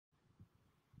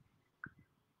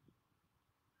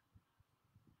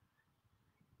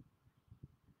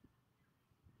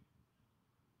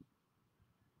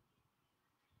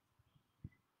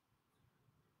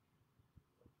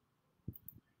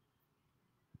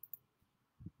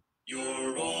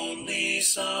Your only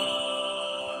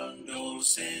Son, no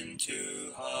sin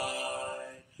to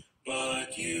hide,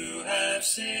 but you have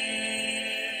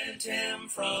sent him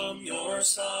from your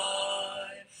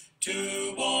side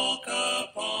to walk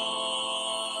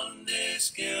upon this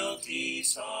guilty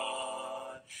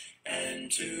sod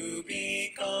and to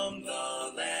become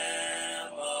the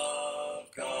Lamb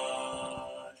of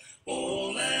God.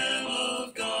 O Lamb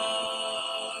of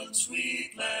God,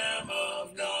 sweet Lamb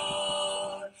of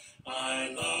God, I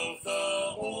love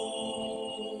the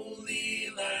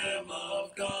holy Lamb of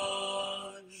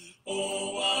God.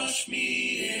 Oh, wash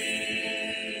me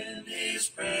in his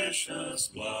precious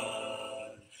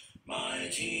blood, my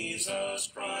Jesus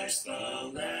Christ, the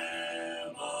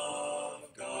Lamb of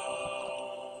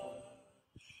God.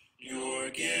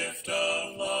 Your gift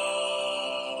of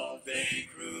love they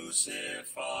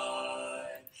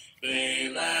crucified. They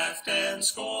laughed and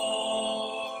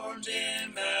scorned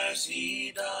him as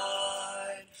he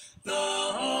died. The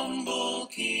humble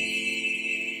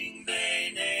king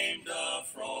they named a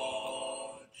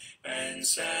fraud and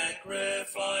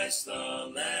sacrificed the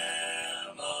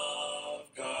Lamb of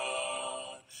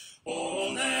God. O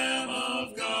Lamb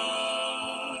of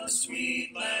God,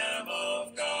 sweet Lamb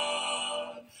of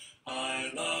God, I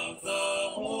love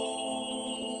the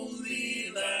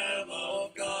holy Lamb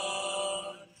of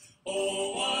God.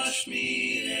 Oh, wash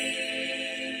me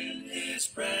in his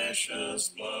precious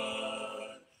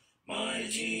blood, my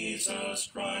Jesus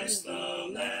Christ, the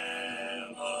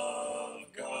Lamb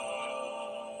of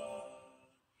God.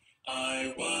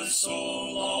 I was so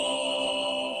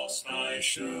lost I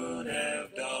should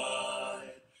have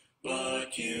died,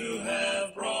 but you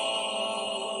have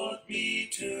brought me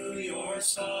to your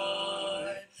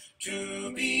side,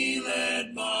 to be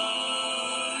led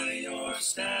by your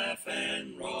staff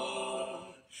and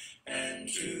rod, and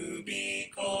to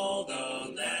be called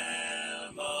the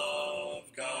Lamb of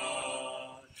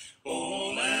God.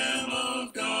 O Lamb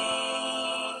of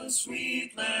God,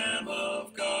 sweet Lamb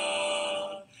of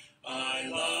God, I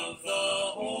love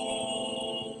the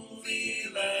holy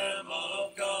Lamb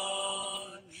of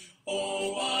God.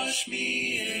 Oh, wash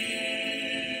me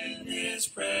in his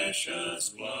precious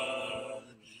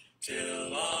blood,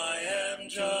 till I am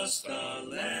just a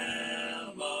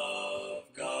Lamb of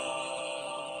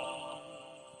God.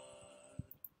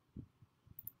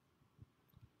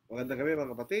 Magandang gabi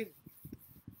mga kapatid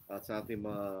at sa ating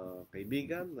mga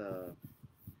kaibigan na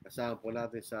kasama po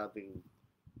natin sa ating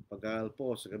pag-aaral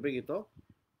po sa gabing ito.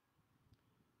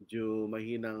 Medyo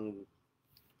mahinang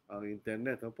ang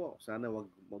internet po. Sana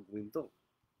wag magwinto.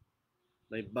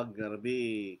 Naibag na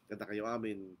rabi kada kayo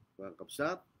amin mga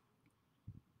kapsat.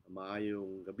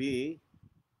 Maayong gabi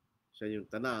sa inyong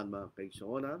tanan mga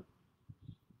kaigsuonan.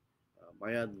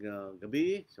 Mayad nga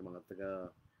gabi sa mga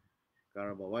taga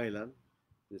Carabao Island,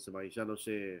 sa mga San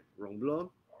Jose Romblon,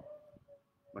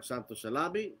 Masanto sa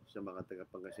Labi, sa mga taga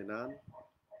Pangasinan,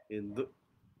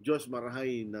 Diyos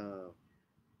marahay na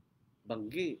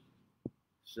banggi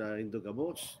sa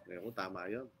Indogamos. Ngayon, tama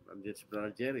yun. Nandiyan si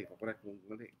Brother Jerry, kakorek mong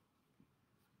mali.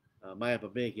 Maya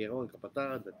pabeki ako,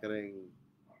 kapatad, at kareng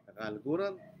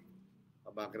nakaluguran.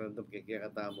 Mabakarandam kay kaya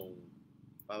katamong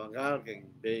pamangkal kay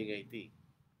Baying IT.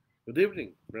 Good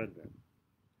evening, brother.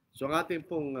 So ang ating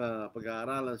pong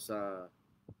pag-aaralan sa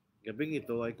gabing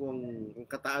ito ay kung ang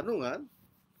katanungan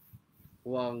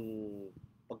kung ang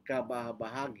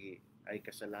pagkabahagi ay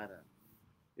kasalanan.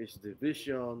 Is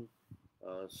division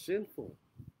sinful?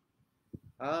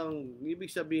 Ang ibig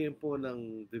sabihin po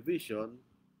ng division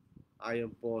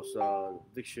ayon po sa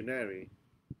dictionary,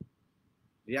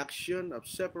 the action of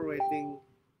separating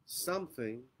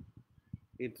something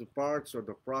into parts or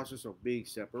the process of being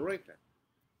separated.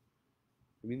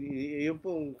 Yung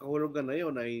pong kahulugan na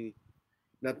yun ay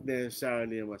not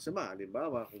necessarily masama.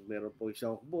 Halimbawa, kung meron po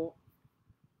isang hukbo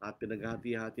at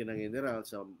pinaghati-hati ng general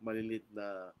sa malilit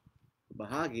na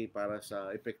bahagi para sa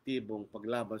epektibong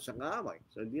paglaban sa kaaway.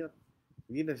 So,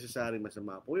 hindi necessary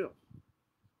masama po yun.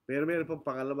 Pero meron pong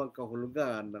pangalawang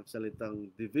kahulugan ng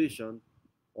salitang division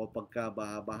o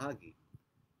pagkabahagi.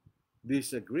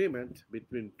 Disagreement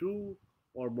between two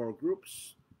or more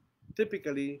groups,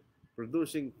 typically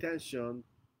producing tension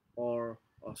or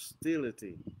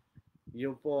hostility.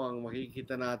 Yun po ang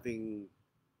makikita nating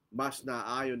mas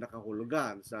naayon na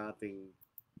kahulugan sa ating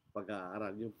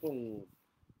pag-aaral. Yung pong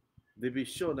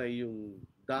division ay yung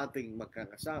dating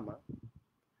magkakasama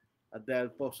at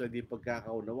dahil po sa di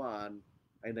pagkakaunawaan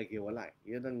ay naghiwalay.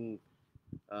 Yan ang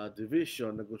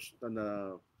division na gusto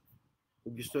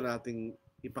nating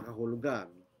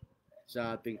ipakahulugan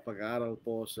sa ating pag-aaral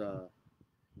po sa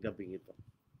gabing ito.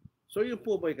 So yun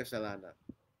po ba'y kasalanan?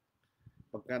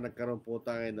 pagka nagkaroon po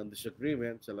tayo ng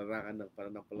disagreement sa larangan ng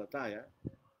pananampalataya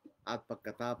at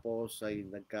pagkatapos ay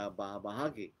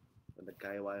nagkabahagi o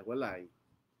nagkahiwa-hiwalay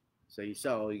sa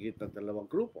isa o higit na dalawang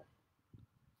grupo.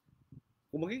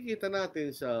 Kung makikita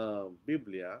natin sa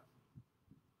Biblia,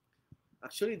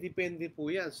 actually depende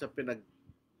po yan sa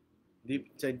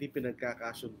hindi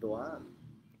pinagkakasunduan.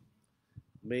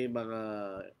 May mga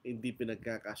hindi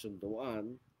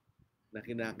pinagkakasunduan na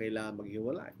kinakailangan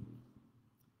maghiwalay.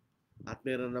 At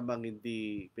meron namang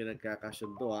hindi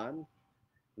pinagkakasunduan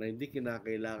na hindi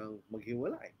kinakailangang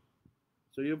maghiwalay.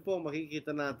 So yun po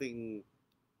makikita nating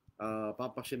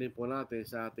papasyanin po natin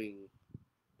sa ating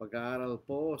pag-aaral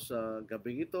po sa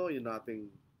gabing ito, yung ating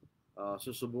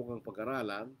susubukang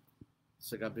pag-aralan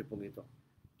sa gabi pong ito.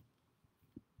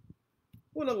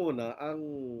 Unang-una, ang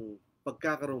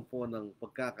pagkakaroon po ng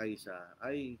pagkakaisa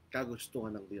ay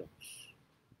kagustuhan ng Diyos.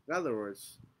 In other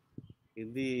words,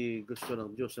 hindi gusto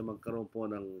ng Diyos na magkaroon po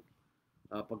ng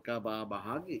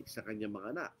pagkabahagi sa kanyang mga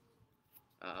anak.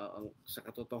 Sa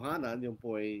katotohanan, yun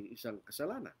po ay isang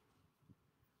kasalanan.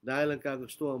 Dahil ang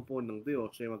kagustuhan po ng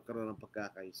Diyos ay magkaroon ng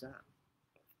pagkakaisa.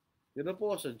 Dito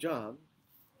po sa John,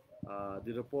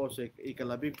 dito po sa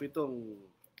ikalabing-pitong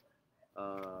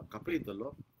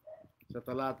kapitulo, sa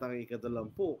talatang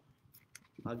ikadalampu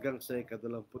hanggang sa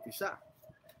ikadalamput-isa.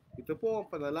 Ito po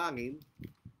ang panalangin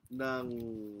ng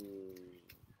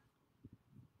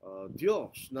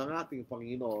Diyos ng ating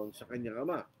Panginoon sa kanyang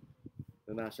Ama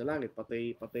na nasa langit.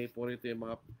 Patay po rito yung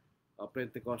mga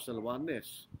Pentecostal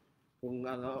oneness. Kung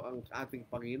ang ating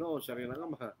Panginoon, siya rin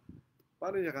ang Ama,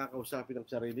 paano niya kakausapin ang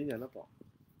sarili niya? Ano po?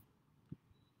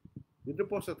 Dito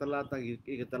po sa talatang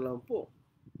ikatalampu,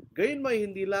 gayon may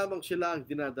hindi lamang sila ang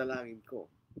dinadalangin ko,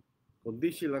 kundi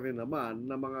sila rin naman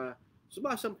na mga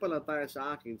sumasampalataya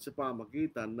sa akin sa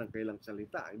pamagitan ng kailang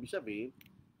salita. Ibig sabihin,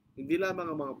 hindi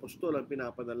lamang ang mga apostol ang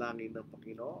pinapanalangin ng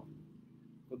Panginoon,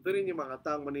 kundi rin yung mga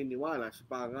taong maniniwala sa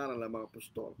pangaral ng mga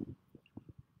apostol,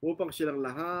 upang silang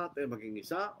lahat ay maging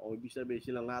isa, o ibig sabihin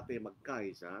silang lahat ay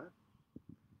magkaisa,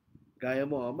 gaya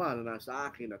mo, Ama, na nasa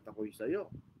akin at ako'y sa iyo.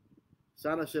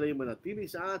 Sana sila ay manatili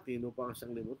sa atin upang sa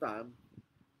limutan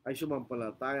ay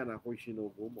sumampalataya na ako'y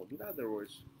sinugo mo. In other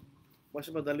words, mas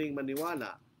madaling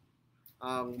maniwala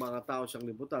ang mga tao sa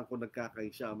libutan kung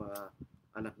nagkakaisa ang mga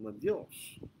anak ng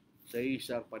Diyos sa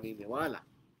isang paniniwala.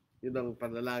 Yun ang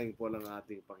panalangin po ng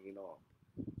ating Panginoon.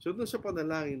 So doon sa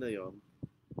panalangin na yon,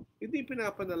 hindi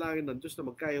pinapanalangin ng Diyos na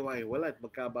magkahiwa-hiwalay at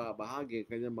magkabahagi ang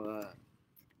kanyang mga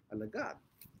alagad,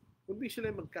 kundi sila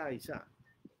magkaisa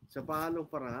sa paanong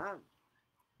paraan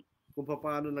kung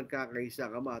paano nagkakaisa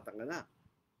ang Ama at ang Anak.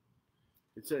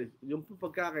 Yung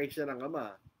pagkakaisa ng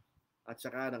Ama at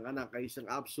saka ng Anak ay isang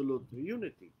absolute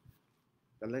unity.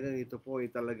 Talagang ito po ay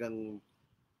talagang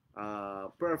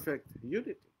perfect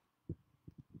unity.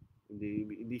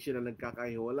 Hindi sila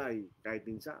nagkakahiwalay kahit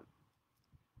minsan.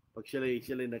 Pag sila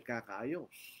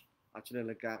nagkakaayos at sila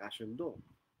nagkakasundo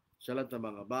sa lahat ng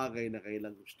mga bagay na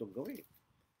kailang gustong gawin.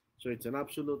 So it's an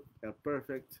absolute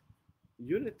perfect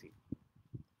unity.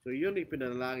 So yun ay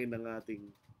pinanalangin ng ating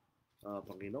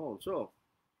Panginoon. So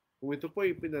kung ito po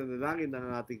ay pinanalangin ng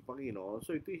ating Panginoon,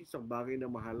 so ito ay isang bagay na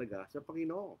mahalaga sa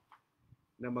Panginoon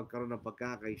na magkaroon ng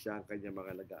pagkakaisa ang kanyang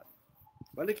mga alagad.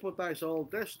 Balik po tayo sa Old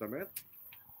Testament.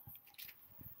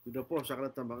 Dito po sa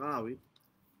Aklat ng Mga Awit.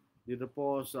 Dito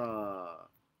po sa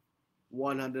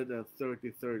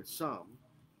 133rd Psalm.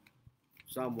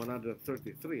 Psalm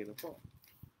 133. Ano po?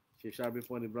 Sabi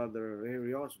po ni Brother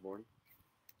Henry Osborne,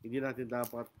 hindi natin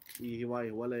dapat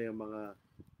ihiwa-hiwalay ang mga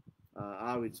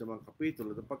awit sa mga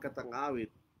kapitulo. Pagkat ang awit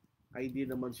ay hindi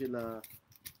naman sila,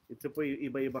 ito po yung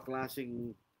iba-iba klaseng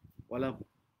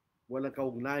walang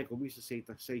kaugnay kumisa sa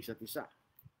isa't isa.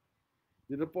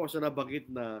 Dito po sa nabanggit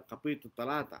na kapitulo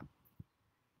talata,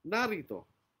 narito,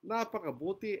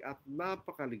 napakabuti at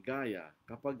napakaligaya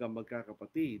kapag ang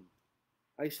magkakapatid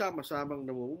ay sama-samang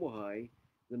namumuhay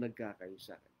na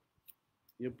nagkakaisa.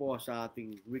 Yun po sa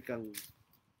ating wikang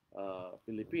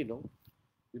Pilipino.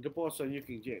 Dito po sa New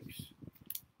King James.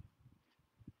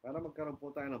 Para magkaroon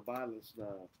po tayo ng balance na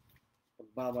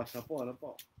pagbabasa po,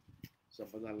 sa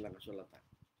banal na kasulatan.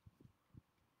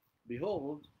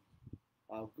 Behold,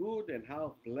 how good and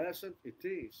how pleasant it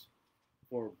is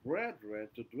for brethren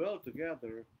to dwell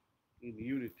together in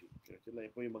unity. Sila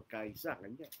po yung magkaisa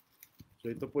kanya.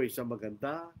 So ito po isang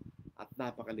maganda at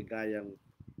napakaligayang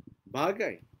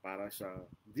bagay para sa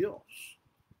Diyos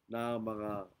na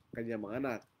kanyang mga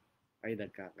anak ay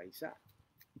nagkakaisa.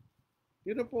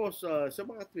 Yun po sa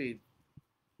mga tweet,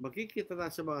 makikita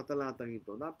na sa mga talatang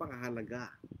ito,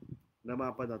 napakahalaga na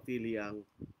mapanatili ang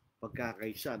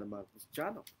pagkakaisa ng mga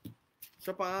Kristiyano.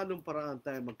 Sa paanong paraan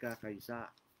tayo magkakaisa?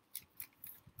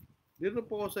 Dito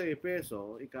po sa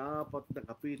Epeso, ika-4 na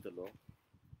kapitulo,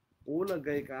 unang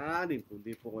gay ka-6, kung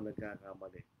di po ko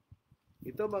nagkakamali.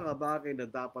 Ito mga bagay na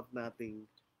dapat nating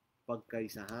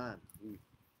pagkaisahan.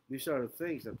 These are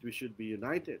things that we should be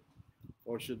united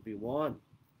or should be one.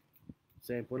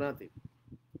 Sayin po natin.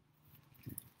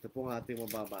 Ito po ang ating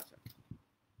mababasa.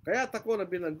 Kaya't ako na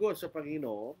binanggo sa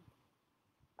Panginoon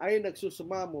ay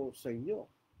nagsusumamo sa inyo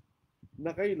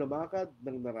na kayo lumakad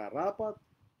ng nararapat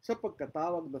sa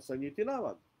pagkatawag na sa inyo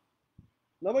tinawag,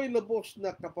 na may lubos na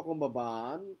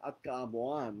kapakumbabaan at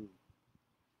kaamuan,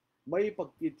 may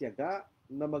pagtitiyaga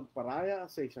na magparaya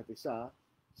sa isa't isa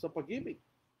sa pag-ibig,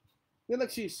 na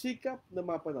nagsisikap na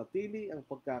mapanatili ang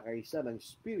pagkakaisa ng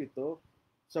Espiritu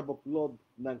sa buklod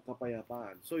ng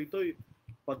kapayapaan. So ito'y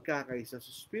pagkakaisa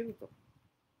sa Espiritu.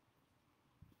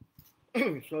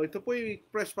 So ito po yung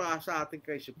express pa sa ating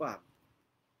kaisipan.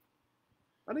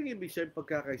 Anong ibig sabihin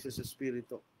pagkakaisa sa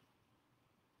Espiritu?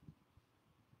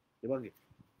 Diba?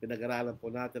 Pinag-aralan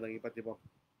po natin ang iba't ibang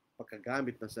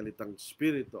pagkagamit ng salitang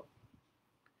Espiritu.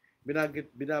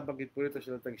 Binabanggit po ito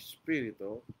sa salitang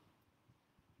Espiritu,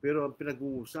 pero ang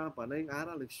pinag-uusapan ay yung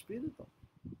aral ng Espiritu.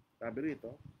 Sabi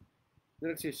rito,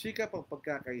 na nagsisikap ang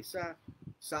pagkakaisa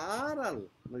sa aral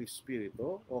ng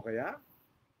Espiritu, o kaya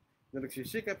na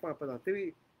nagsisikap ang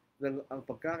panatili ang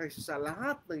pagkakaisa sa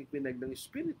lahat ng ipinag ng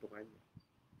Espiritu kanya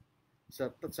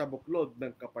sa buklod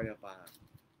ng kapayapaan.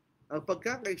 Ang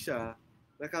pagkakaisa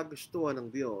na kagustuhan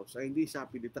ng Diyos ay hindi sa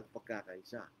pilitang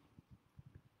pagkakaisa.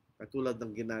 Katulad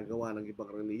ng ginagawa ng ibang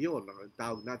reliyon, ang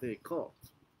tawag natin ay cult.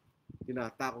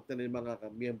 Tinatakot na ng mga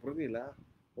miyembro nila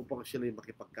upang sila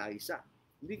makipagkaisa.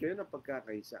 Hindi kayo ng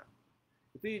pagkakaisa.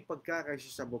 Ito yung pagkakaisa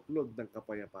sa buklod ng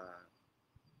kapayapaan.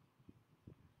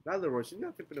 In other words, hindi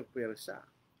natin pinagpwersa.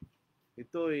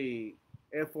 Ito ay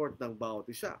effort ng bawat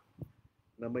isa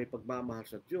na may pagmamahal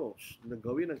sa Diyos na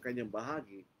gawin ang kanyang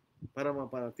bahagi para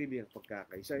mapanatili ang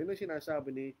pagkakaisa. Yun ang sinasabi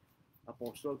ni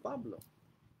Apostol Pablo.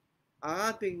 Ang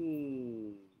ating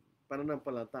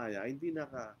pananampalataya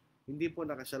hindi po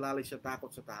nakasalalay sa takot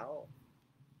sa tao.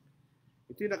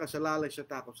 Ito yung nakasalalay sa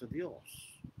takot sa Diyos.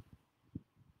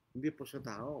 Hindi po sa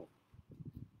tao.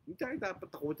 Hindi tayo dapat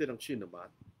takutin ng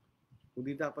sinuman,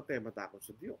 kundi dapat tayo matakot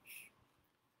sa Diyos.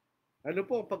 Ano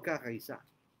po ang pagkakaisa?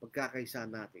 Pagkakaisa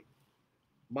natin.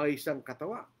 May isang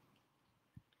katawa.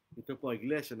 Ito po ang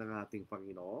iglesia ng ating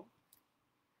Panginoon.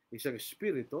 Isang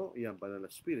espiritu, iyang banal na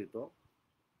espiritu.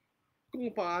 Kung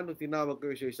paano tinawag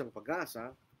kayo sa isang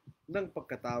pag-asa ng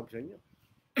pagkatawag sa inyo.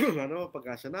 Ano ang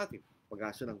pag-asa natin?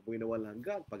 Pag-asa ng buhay na walang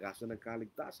hanggan, pag-asa ng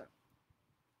kaligtasan.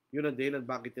 Yun ang dahilan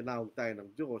bakit tinawag tayo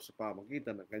ng Diyos sa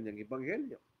pamagitan ng kanyang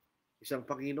ebanghelyo. Isang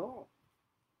Panginoon.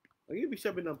 Ang ibig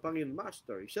sabihin ng Panginoon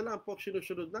Master, isa lang po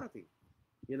sinusunod natin.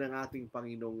 Yan ang ating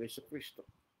Panginoong Jesucristo.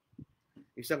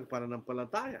 Isang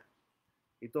pananampalataya.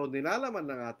 Ito nilalaman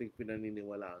ng ating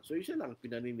pinaniniwalaan. So isa lang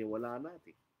pinaniniwalaan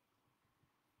natin.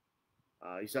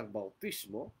 Isang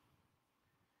bautismo,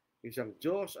 isang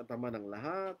Diyos at Ama ng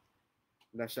lahat,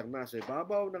 na siyang nasa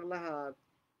ibabaw ng lahat,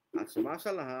 at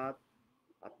sumasa lahat,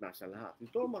 at nasa lahat.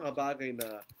 Ito ang mga bagay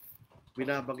na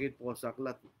binabanggit po sa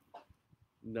aklat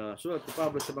na sulat ni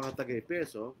Pablo sa mga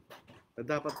taga-Epeso na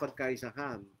dapat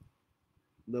pagkaisahan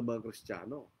ng mga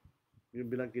Kristiyano. Yung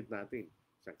binanggit natin.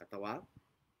 Isang katawan,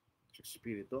 isang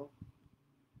Espiritu,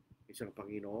 isang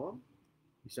Panginoon,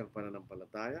 isang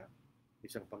pananampalataya,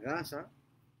 isang pag-asa,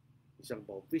 isang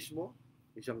bautismo,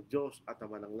 isang Diyos at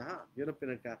Ama ng lahat. Yun ang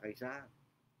pinagkakaisahan.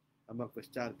 Ang mga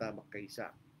Kristiyano tayo magkaisa.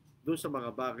 Doon sa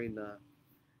mga bagay na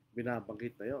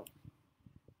binabanggit na yun.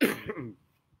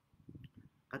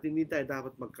 At hindi tayo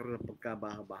dapat magkaroon ng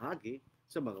pagkabahagi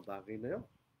sa mga bagay na yun.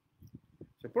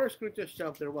 Sa 1 Corinthians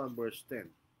chapter 1 verse 10.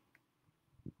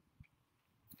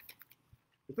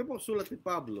 Ito pong sulat ni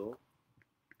Pablo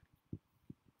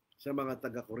sa mga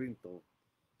taga-Korinto.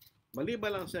 Maliban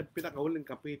lang sa pinakahuling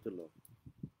kapitulo,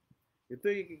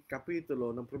 ito yung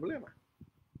kapitulo ng problema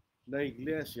na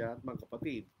iglesia at mga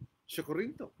kapatid sa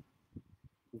Korinto.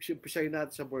 Umpisahin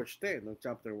natin sa verse 10 ng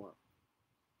chapter 1.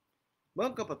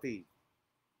 Mga kapatid,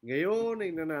 ngayon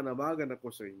ay nananawagan ako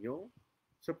sa inyo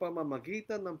sa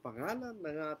pamamagitan ng pangalan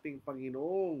ng ating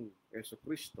Panginoong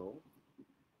Jesucristo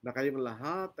na kayong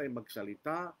lahat ay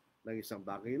magsalita ng isang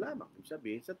bagay lamang. Ibig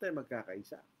sabihin, sa tayo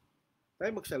magkakaisa.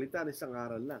 Tayo magsalita ng isang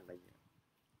aral lang. Ganyan.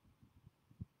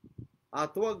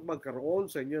 At huwag magkaroon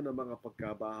sa inyo ng mga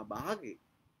pagkabahagi.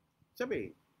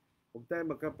 Sabihin, huwag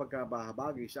tayo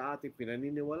magkapagkabahagi sa ating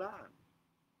pinaniniwalaan.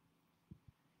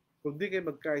 Kundi kayo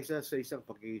magkaisa sa isang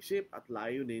pag-iisip at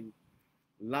layunin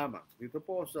lamang. Dito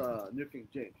po sa New King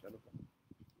James. Ano po?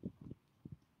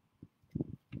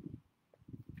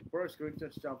 1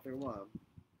 Corinthians chapter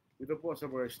 1. Dito po sa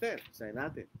verse 10. Sayin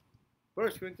natin.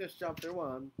 1 Corinthians chapter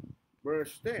 1,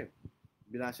 verse 10.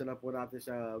 Binasa na po natin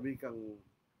sa wikang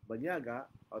Banyaga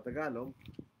o Tagalog.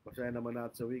 Masaya naman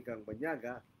natin sa wikang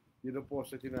Banyaga. Dito po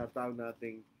sa tinatawag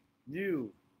nating New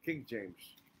King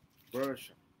James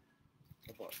Version.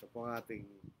 Ito po ang ating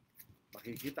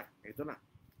makikita. Ito na.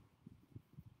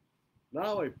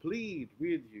 Now I plead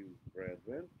with you,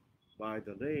 brethren, by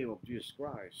the name of Jesus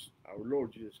Christ, our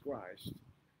Lord Jesus Christ,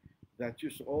 that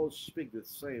you should all speak the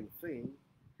same thing,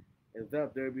 and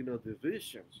that there be no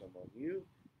divisions among you,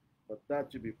 but that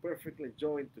you be perfectly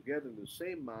joined together in the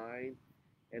same mind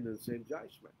and in the same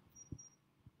judgment.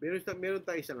 Meron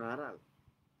tayo isang aral.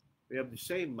 We have the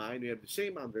same mind, we have the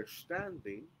same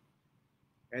understanding,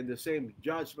 and the same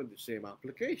judgment, the same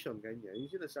application. Ganyan.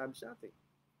 Yung sinasabi sa atin.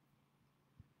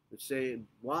 The same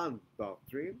one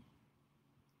doctrine,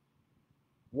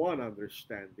 one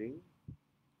understanding,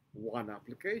 one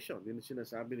application. Yun ang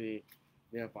sinasabi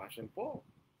ni Apostle Paul.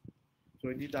 So,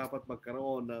 hindi dapat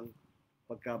magkaroon ng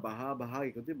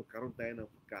pagkabaha-bahagi, kundi magkaroon tayo ng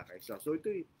pagkakaisa. So,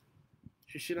 ito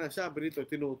sinasabi rito,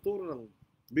 tinuturo ng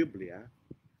Biblia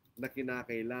na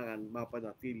kinakailangan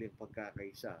mapanatiling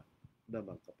pagkakaisa ng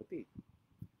mga kapatid.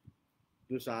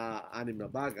 Doon sa 6 na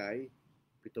bagay,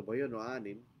 7 ba yun o 6?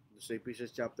 Doon sa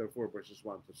Ephesians chapter 4 verses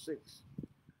 1 to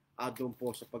 6. At doon po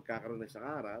sa pagkakaroon ng isang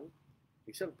aral,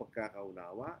 isang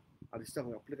pagkakaunawa, at isang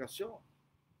aplikasyon.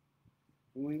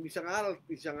 Kung isang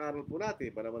aral po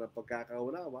natin, para naman ang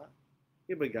pagkakaunawa,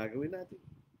 iba yung gagawin natin.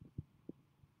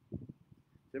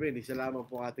 Sabi, hindi siya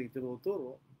lamang po ating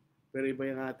tinuturo, pero iba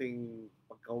yung ating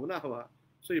pagkaunawa,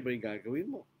 so iba yung gagawin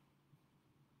mo.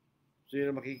 So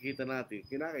yun ang makikita natin.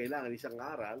 Kinakailangan isang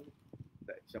aral,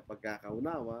 isang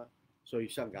pagkakaunawa, so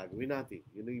isang gagawin natin.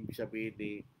 Yun ang ibig sabihin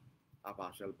ni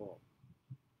Apostle Paul.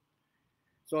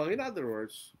 So in other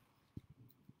words,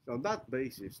 on that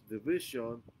basis,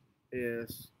 division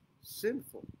is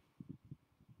sinful.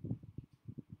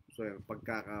 So yung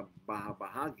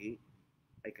pagkakabahabahagi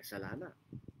ay kasalanan.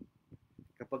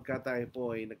 Kapag tayo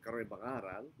po ay nagkaroon ibang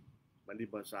aral,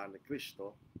 maliban sa ni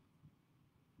Kristo,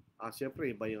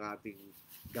 siyempre iba yung ating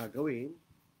gagawin,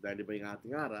 dahil iba yung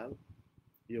ating aral,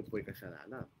 yun po ay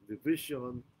kasalanan.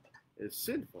 Division is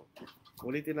sinful.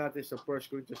 Ulitin natin sa 1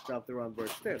 Corinthians chapter 1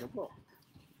 verse 10. Ano po?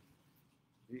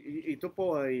 Ito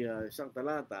po ay isang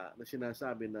talata na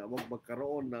sinasabi na huwag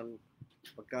magkaroon ng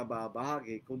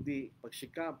pagkabahagi, kundi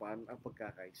pagsikapan ang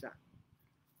pagkakaisa.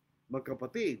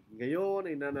 Magkapatid,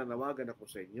 ngayon ay nananawagan ako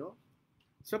sa inyo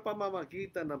sa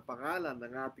pamamagitan ng pangalan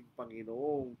ng ating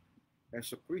Panginoong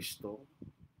Jesucristo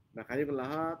na kayong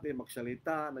lahat ay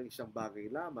magsalita ng isang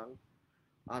bagay lamang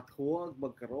at huwag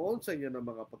magkaroon sa inyo ng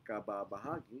mga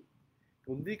pagkabahagi,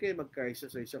 kundi kayo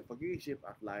magkaisa sa isang pag-iisip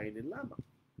at layunin lamang.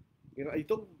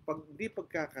 Itong hindi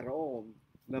pagkakaroon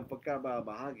ng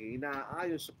pagkabahagi,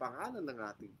 inaayon sa pangalan ng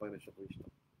ating Panginoon Jesucristo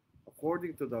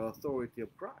according to the authority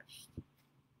of Christ.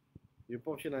 Yun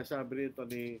po sinasabi rito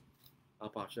ni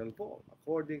Apostle Paul,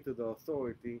 according to the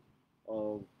authority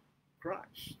of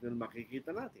Christ. Dahil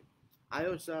makikita natin,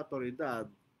 ayon sa autoridad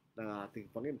ng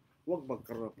ating Panginoon, huwag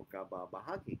magkaroon ng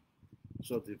pagkabahagi.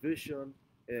 So division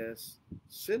is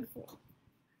sinful.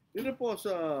 Dito po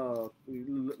sa,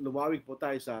 lumawig po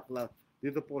tayo sa aklat,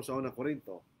 dito po sa 1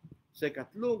 Korinto, sa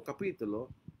 3 kapitulo,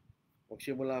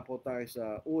 magsimula po tayo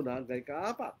sa 1 hanggang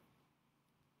 4.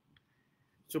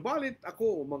 Subalit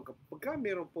ako, pagka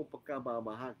meron pong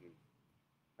pagkabahagi,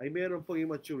 ay meron pong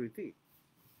immaturity.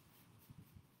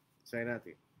 Sabi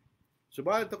natin.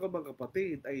 Subalit ako mga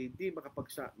kapatid ay hindi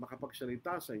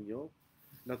makapagsalita sa inyo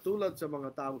na tulad sa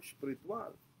mga taong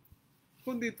spiritual,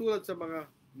 kundi tulad sa mga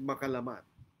makalaman.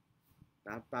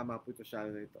 Tama po ito sa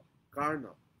akin ito.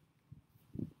 Carnal.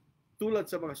 Tulad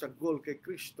sa mga sagol kay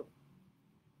Kristo.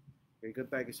 Kaya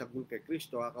tayo sagol kay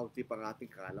Kristo, akaunti pang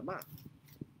ating kaalaman.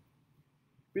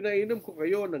 Pinainom ko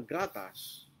kayo ng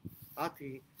gatas at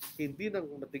hindi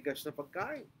ng matigas na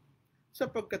pagkain.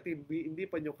 Sapagkat hindi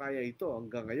pa nyo kaya ito,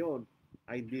 hanggang ngayon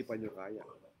ay hindi pa nyo kaya.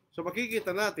 So makikita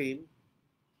natin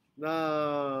na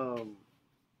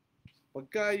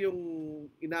pagka yung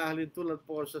inahalin tulad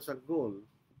po sa sanggol,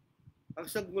 ang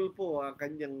sanggol po, ang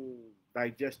kanyang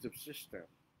digestive system,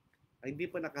 ay hindi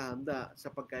pa nakahanda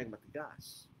sa pagkain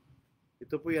matigas.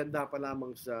 Ito po handa pa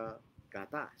lamang sa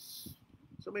gatas.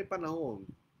 So may panahon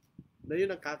na yun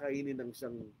ang kakainin ng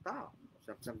isang tao,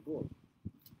 isang sanggol.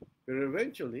 Pero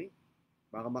eventually,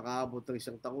 baka makaabot ng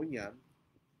isang taon yan,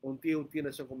 unti-unti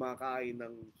na siyang kumakain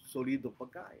ng solidong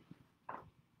pagkain.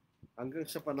 Hanggang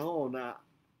sa panahon na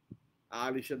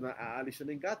aalis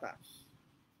na yung gatas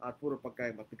at puro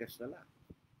pagkain matigas na lang.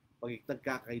 Pag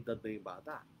nagkakaedad na yung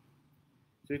bata.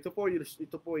 So ito po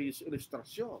ay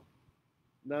ilustrasyon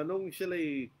na nung sila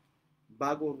ay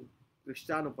bagong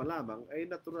Kristiyano pa lamang, ay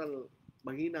natural,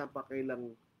 mahina pa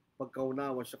kailang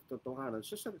pagkaunawa sa katotohanan.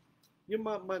 So, yung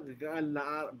magagaan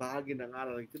na bahagi ng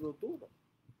aral ay tinuturo.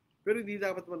 Pero hindi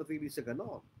dapat manatili sa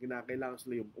ganon. Kinakailangan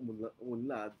sila yung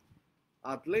umunlad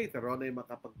at later on ay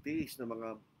makapagtiis ng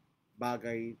mga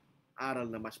bagay aral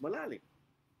na mas malalim.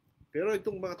 Pero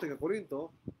itong mga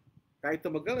taga-Korinto, kahit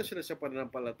tumagal na sila sa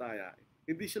pananampalataya,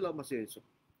 hindi sila masenso.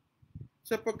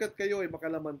 Sapagkat kayo ay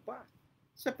makalaman pa.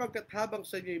 Sapagkat habang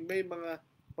sa inyo may mga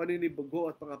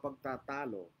paninibugo at mga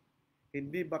pagtatalo,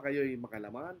 hindi ba kayo ay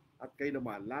makalaman at kayo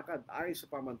lumalakad ayon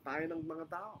sa pamantayan ng mga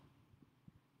tao?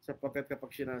 Sapagkat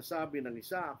kapag sinasabi ng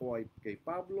isa, ako ay kay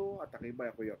Pablo at ang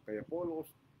iba ako kay Apollos,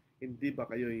 hindi ba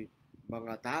kayo ay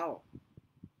mga tao?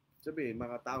 Sabi,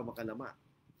 mga tao makalaman.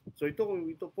 So ito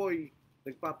po ay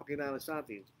nagpapakilala sa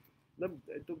atin na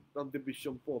ito ang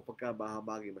division po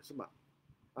pagkabahabagi masama.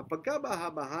 Ang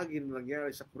pagkabahabahagi na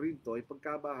nangyari sa Korinto ay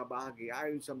pagkabahabahagi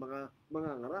ayon sa mga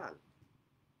ngaral.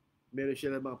 Meron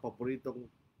sila mga paboritong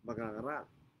mga ngaral.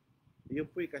 Iyon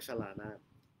po'y kasalanan.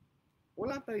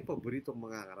 Wala tayong paboritong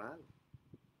mga ngaral.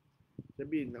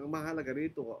 Sabihin, ang mahalaga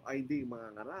rito ay hindi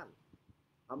mga ngaral.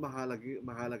 Ang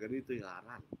mahalaga rito yung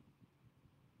aral.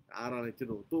 Aral na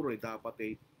tinuturo ay dapat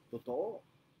ay totoo.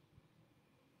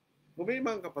 Kung may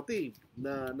mga kapatid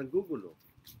na nanggugulo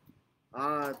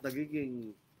at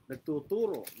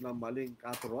nagtuturo ng maling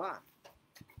katuruan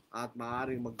at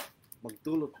maaaring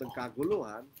magdulot ng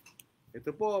kaguluhan,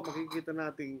 ito po makikita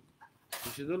nating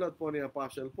isinulat po ni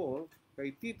Apostle Paul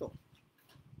kay Tito.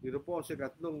 Dito po sa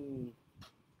 3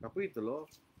 kapitulo,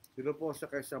 dito po sa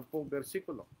 10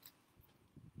 versikulo.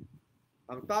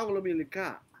 Ang taong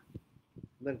lumilikha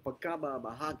ng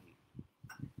pagkababahagi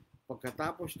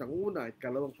pagkatapos ng una at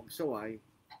kalawang pagsaway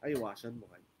ay iwasan mo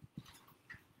kayo.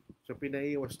 So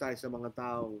pinaiwas tayo sa mga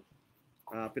taong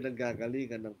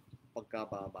pinanggagalingan ng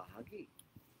pagkababahagi.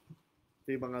 Ito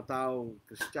yung mga taong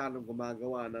Kristiyanong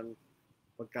gumagawa ng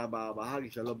pagkababahagi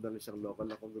sa loob ng isang lokal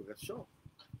na kongregasyon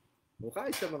o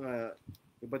kahit sa mga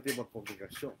iba't ibang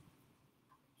kongregasyon.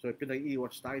 So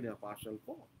pinaiwas tayo ni Apostle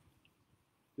Paul.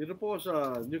 Dito po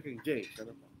sa New King James,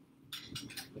 ano po?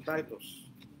 The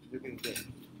Titus, New King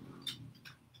James.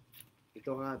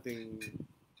 Ito ang ating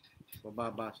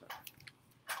mababasa.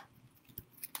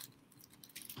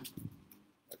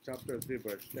 Chapter 3,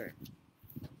 verse 10.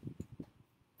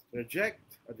 Reject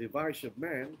a divisive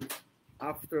man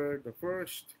after the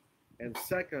first and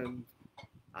second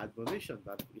admonition.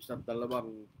 That isang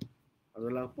dalawang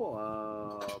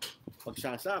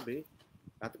pagsasabi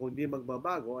at kung hindi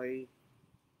magbabago ay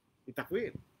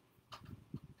itakwin.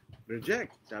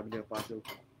 Reject, sabi ni Apostle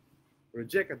Paul.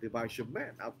 Reject a divisive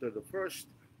man after the first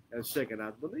and second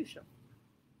admonition.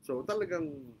 So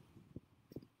talagang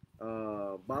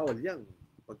bawal yang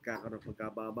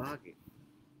pagkababahagi.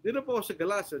 Dito po sa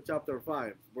Galatia chapter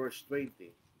 5 verse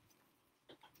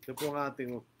 20. Ito po ang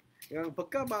ating ang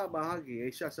pagkababahagi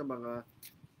ay isa sa mga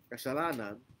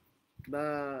kasalanan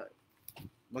na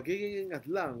magiging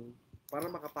hadlang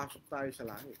para makapasok tayo sa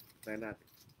langit. Tayo natin.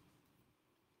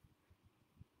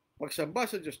 Pagsamba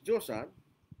sa Diyos-Diyosan,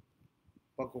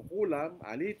 pagkukulam,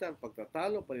 alitan,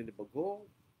 pagtatalo, paninibagho,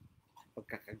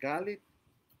 pagkakagalit,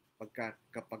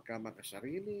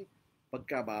 pagkamakasarili,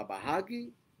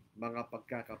 pagkababahagi, mga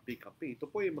pagkakampi-kampi. Ito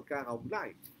po yung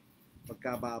magkakaugnay.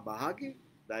 Pagkababahagi,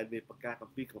 dahil may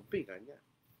pagkakampi-kampi kanya.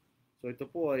 So ito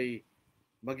po ay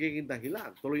magiging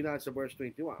dahilan. Tuloy na sa verse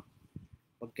 21.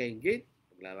 Pagkaingit,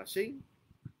 paglalasing,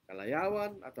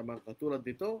 kalayawan, at ang mga katulad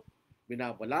dito,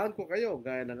 binabalaan ko kayo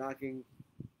gaya ng aking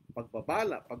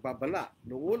pagbabala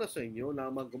noong una sa inyo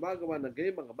na mga gumagawa ng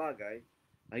gayong mga bagay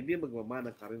ay hindi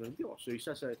magmamanang ka rin ng Diyos. So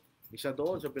isa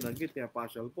doon sa pinanggit ni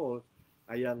Apostle Paul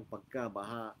ay ang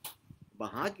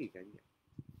pagkabahagi kanya.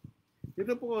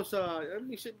 Dito po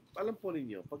alam po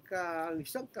ninyo, pagka ang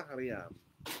isang kaharian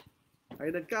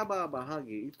ay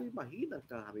nagkabahagi, ito'y mahinang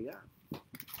kaharian.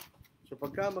 So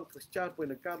pagka mga Kristiyano po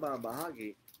ay nagkabahagi,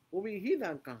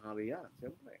 umihina ang kaharian,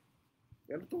 siyempre.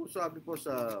 Yan ito sabi po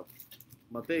sa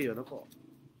Mateo,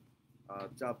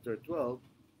 chapter 12,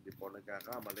 hindi po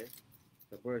nagkakamali,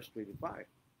 sa verse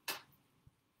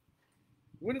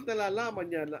 25. Ngunit nalalaman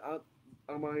niya na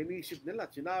ang mga inisip nila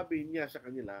at sinabi niya sa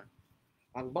kanila,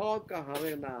 ang bawat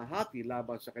kaharian na hati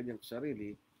laban sa kanyang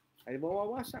sarili ay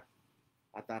mawawasak.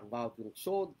 At ang bawat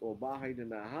lungsod o bahay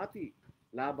na nahati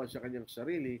laban sa kanyang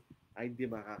sarili ay hindi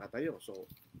makakatayo. So,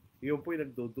 yun po yung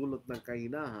nagdudulot ng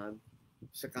kahinahan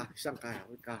sa isang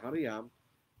kaharian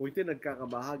kung ito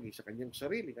nagkakabahagi sa kanyang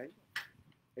sarili.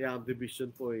 Kaya ang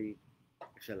division po ay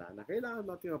kasalanan. Kailangan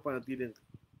natin mapanatiling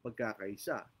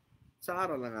pagkakaisa sa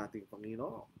aral ng ating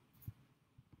Panginoon.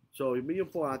 So, yun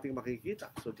po ating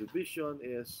makikita. So, division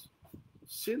is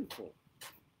sinful.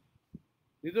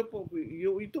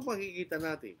 Ito makikita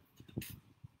natin.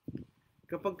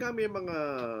 Kapag kami mga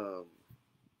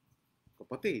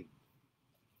kapatid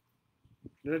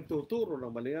na nagtuturo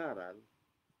ng maling aral,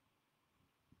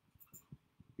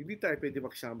 hindi tayo pwede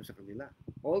magsama sa kanila.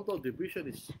 Although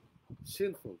division is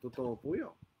sinful, totoo po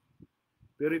yun.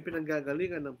 Pero yung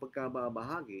pinanggagalingan ng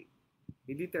pagkabahagi,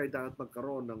 hindi tayo dapat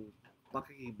magkaroon ng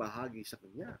pakikibahagi sa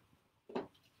kanya.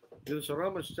 Dito sa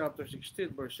Romans chapter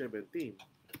 16 verse 17,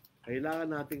 kailangan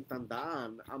nating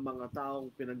tandaan ang mga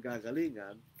taong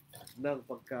pinanggagalingan ng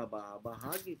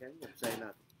pagkabahagi kanya. Basahin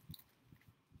natin.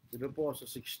 Dito po sa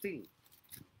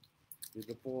 16.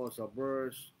 Dito po sa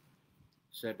verse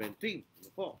 17.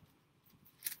 Dito po.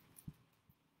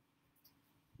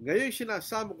 Ngayon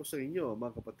sinasama ko sa inyo,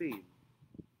 mga kapatid,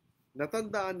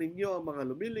 natandaan ninyo ang mga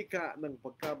lumilika ng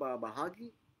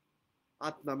pagkabahagi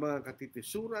at ng mga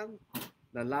katitisuran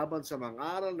na laban sa mga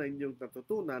aral na inyong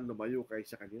natutunan, lumayo kayo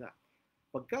sa kanila.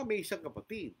 Pagka may isang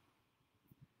kapatid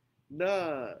na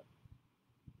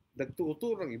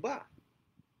nagtuturo ng iba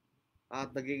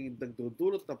at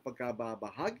nagdudulot ng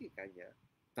pagkabahagi kanya,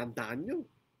 tandaan nyo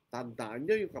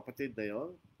yung kapatid na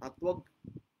yon at huwag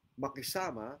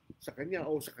makisama sa kanya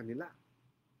o sa kanila.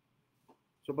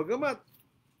 So bagamat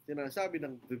sinasabi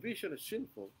ng division is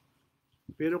sinful,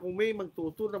 pero kung may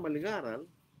magtuturo ng maling aral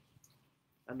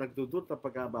ang nagdudulot ng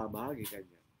pagkabahagi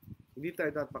kanya, hindi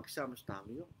tayo dapat makisama sa tao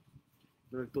yun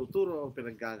na nagtuturo o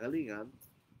pinanggagalingan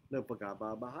ng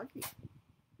pagkabahagi.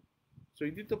 So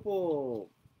hindi ito po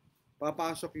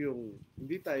papasok yung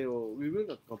we will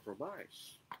not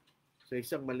compromise sa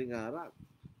isang maling aral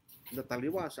na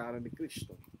taliwa sa aral ni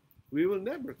Kristo. We will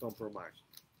never compromise.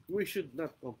 We should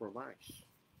not compromise.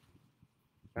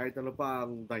 Kahit ano pa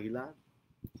ang dahilan,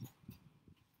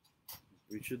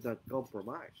 we should not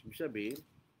compromise. Ibig sabihin,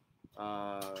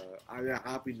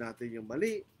 ayakapin natin yung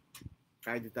mali,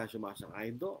 kahit di tayo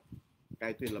sumasang-ayon doon,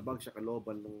 kahit ito labag sa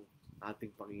kalooban ng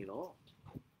ating Panginoon.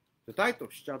 So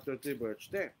Titus chapter 3 verse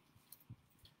 10.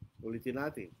 Ulitin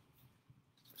natin.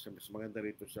 Kasi mas maganda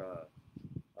rito sa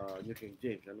New King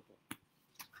James. Ano po?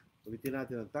 Ulitin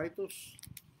natin ang Titus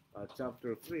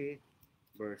chapter 3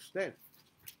 verse 10.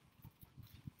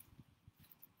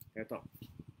 Ito.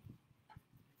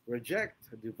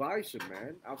 Reject a divisive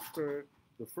man after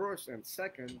the first and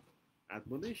second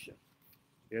admonition.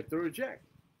 You have to reject.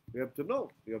 You have to know.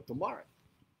 You have to mark.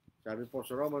 Sabi po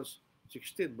sa Romans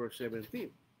 16 verse 17.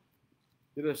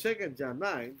 Dito 2 John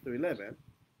 9 to 11.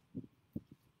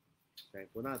 Sabi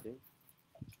po natin.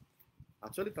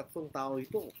 Actually, tatlong tao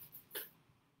ito.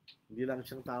 Hindi lang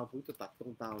siyang tao po ito.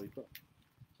 Tatlong tao ito.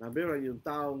 Number one, yung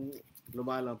taong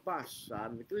lumalampas sa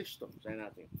aral ni Kristo. Sabi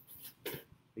natin.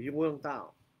 Yung unang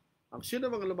tao. Ang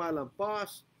sino mga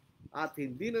lumalampas at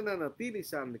hindi nananatili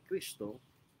sa aral ni Kristo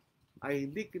ay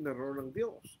hindi kinaroroon ng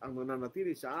Diyos. Ang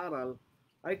nananatili sa aral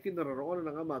ay kinaroroon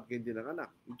ng Ama at hindi ng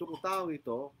Anak. Itong taong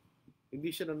ito, hindi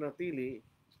siya nananatili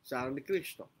sa aral ni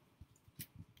Kristo.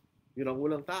 Yun ang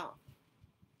unang tao.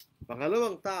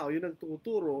 Pangalawang tao, yun ang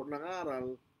tuturo ng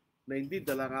aral na hindi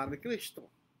dala ng aral ni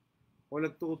Kristo. O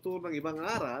nagtuturo ng ibang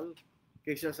aral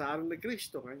kaysa sa aral ni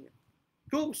Kristo kanya.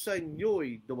 Kung sa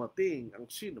inyo'y dumating ang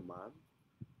sinuman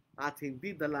at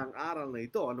hindi dala ang aral na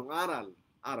ito, anong aral?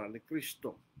 Aral ni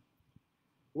Kristo.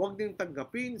 Huwag niyong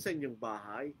tanggapin sa inyong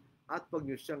bahay at huwag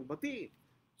niyo siyang batiin.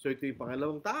 So ito yung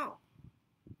pangalawang tao.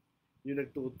 Yung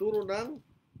nagtuturo ng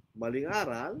maling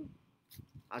aral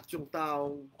at yung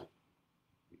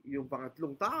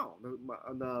pangatlong tao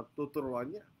na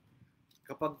tuturuan niya.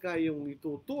 Kapag ka yung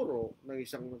ituturo ng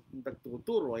isang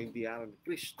nagtuturo ay hindi aral ni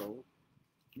Kristo,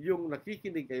 yung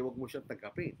nakikinig ay huwag mo siyang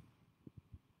tanggapin.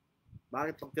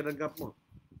 Bakit pag tinanggap mo?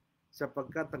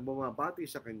 Sapagkat ang bumabati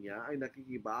sa kanya ay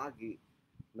nakikibahagi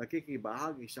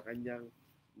sa kanyang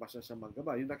masasamang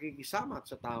gawa. Yung nakikisama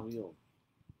sa tao yun,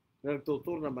 na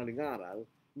nagtuturo ng maling aral,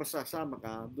 masasama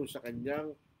ka doon sa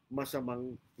kanyang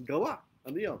masamang gawa.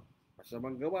 Ano yun?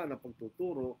 Masamang gawa na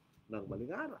pagtuturo ng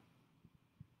maling aral.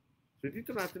 So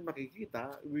dito natin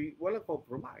makikita, walang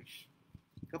compromise.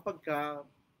 Kapag ka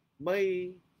may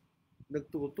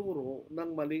nagtuturo ng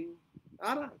maling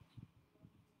aral.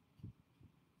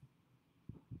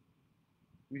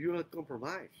 We do not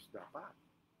compromise. Dapat.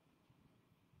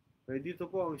 Kaya dito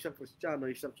po ang isang Kristiyano,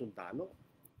 isang sundalo.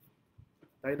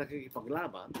 Tayo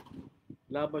nakikipaglaban,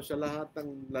 laban sa lahat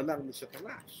ng lalang ni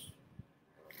Satanas.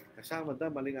 Kasama na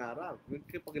maling aral.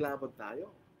 Nakikipaglaban tayo.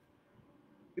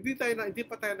 Hindi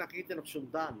pa tayo nakita ng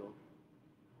sundalo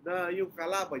na yung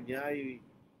kalaban niya ay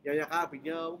yayakapin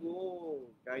niya,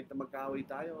 kahit na magkaaway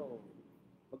tayo,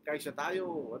 magkaisa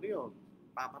tayo, ano yun,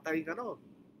 papatayin ka nun.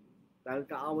 Dahil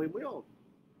kaaway mo yun.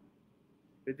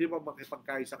 Hindi ba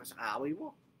makipagkaisa ka sa kaaway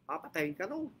mo? Papatayin ka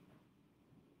no.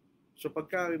 So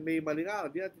pagka may maling araw,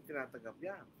 di natin tinatanggap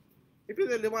yan.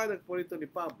 Ipinaliwanag po ito ni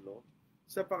Pablo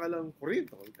sa pangalang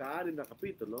Korinto, ika-6 na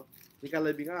kapitulo,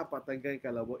 ika-14 hanggang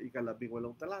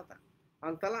ika-18 talata.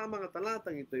 Ang mga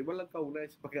talatang ito ay walang kaugnayan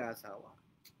sa pag-aasawa.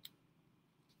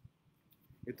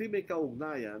 Ito'y may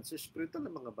kaugnayan sa espiritual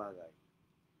ng mga bagay.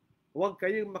 Huwag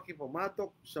kayong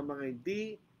makipumatok sa mga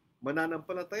hindi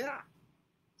mananampalataya,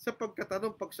 sapagkat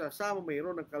anong pagsasama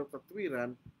mayroon ng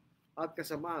kalukatwiran at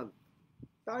kasamaan.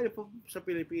 Tayo po sa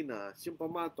Pilipinas, yung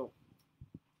pamatok,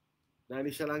 dahil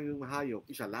isa lang yung hayop,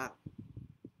 isa lang.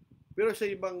 Pero sa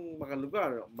ibang mga lugar,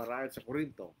 marahil sa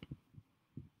Corinto,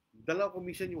 2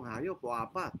 minsan yung hayop o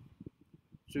 4.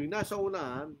 So yung nasa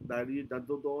unahan, dahil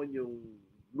nandoon yung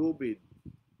lubid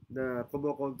na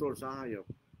kumokontrol sa hayop,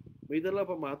 may 2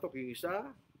 pamatok, yung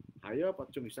isa hayop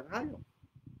at yung isang hayop.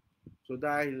 So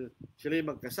dahil sila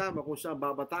magkasama kung saan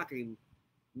babatakin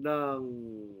ng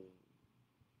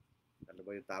ano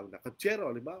ba yung tawag na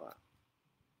katsero, halimbawa,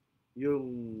 yung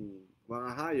mga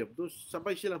hayop, doon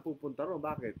sabay silang pupunta ron.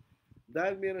 Bakit?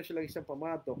 Dahil meron silang isang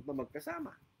pamatok na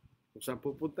magkasama. Kung saan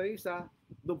pupunta yung isa,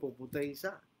 doon pupunta yung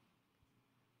isa.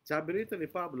 Sabi rito ni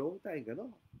Pablo, huwag tayong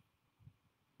gano'n.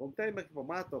 Huwag tayong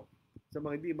makipumatok sa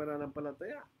mga hindi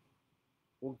mananampalataya.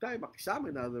 Huwag tayong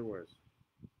makisama, in other words.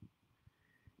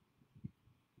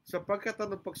 Sapagkat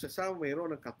anong pagsasama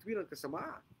mayroon ng katwiran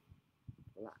kasamaan.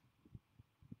 Wala.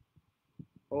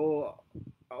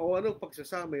 O anong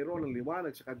pagsasama mayroon ng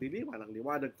liwanag sa kadiliman, ng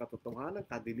liwanag katotohanan,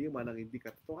 kadiliman ng hindi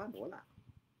katotohanan? Wala.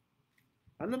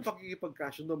 Anong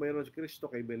pakikipagkasundo mayroon sa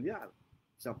Kristo kay Belial?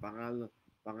 Isang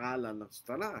pangalan ng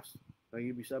Satanas, na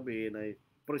ibig sabihin ay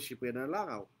prinsipe ng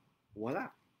langaw? Wala.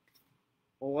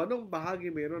 O anong bahagi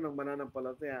mayroon ng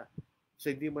mananampalataya sa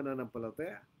hindi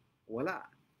mananampalataya? Wala.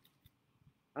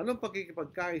 Anong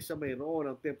pakikipagkaisa mayroon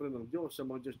ng templo ng Diyos sa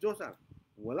mga Diyos-Diyosan?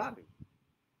 Wala rin.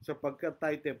 Sapagkat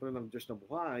tayo templo ng Diyos na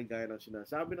buhay, gaya ng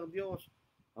sinasabi ng Diyos,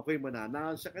 ako'y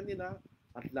mananahan sa kanila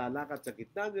at lalakad sa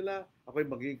gitna nila, ako'y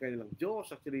magiging kanilang Diyos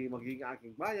at sila magiging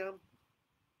aking bayan.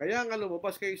 Kaya nga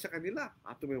lumabas kayo sa kanila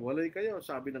at tumiwalay kayo,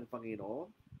 sabi ng Panginoon,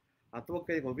 at huwag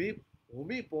kayong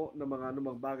humipo ng mga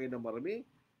anumang bagay na marami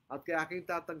at kay aking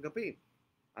tatanggapin.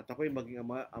 At ako'y maging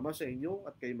ama sa inyo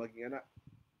at kayo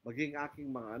maging aking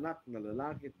mga anak na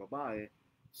lalaki at babae,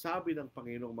 sabi ng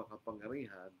Panginoong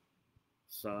makapangyarihan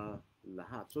sa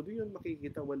lahat. So di yun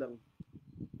makikita walang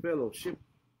fellowship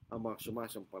ang mga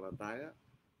sumasampalataya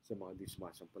sa mga di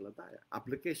sumasampalataya.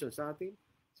 Application sa atin,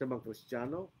 sa mga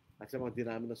Kristiyano at sa mga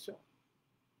denominasyon.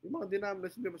 Yung mga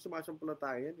denominasyon, di ba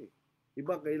sumasampalataya yan eh.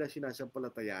 Ibang kailan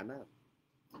sinasampalatayanan.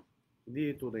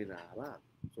 Hindi tunay na aral.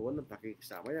 So walang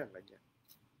pakikisama yan. Ganyan.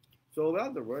 So in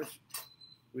other words,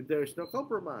 when there is no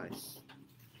compromise,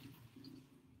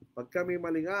 pag kami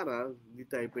maling aral, hindi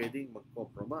tayo pwedeng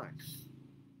mag-compromise.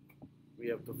 We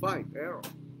have to fight error.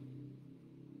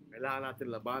 Kailangan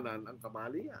natin labanan ang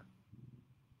kamalian.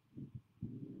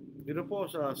 Dito po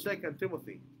sa 2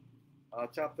 Timothy,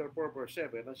 chapter 4, verse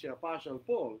 7, na si Apostle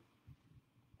Paul,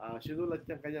 sinulat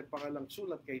niyang kanyang pangalang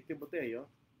sulat kay Timoteo,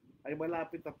 ay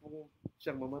malapit na po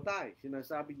siyang mamatay.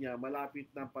 Sinasabi niya, malapit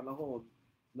na ang panahon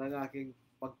ng aking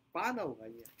pagpanaw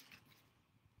kanya.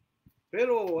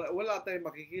 Pero wala tayong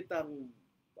makikitang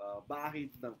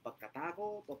bahid ng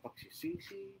pagkatakot o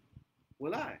pagsisisi.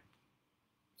 Wala eh.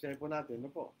 Sabi po natin, ano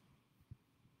po?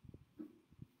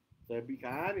 Sabi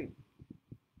ka-6,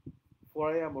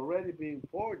 for I am already being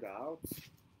poured out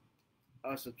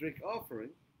as a drink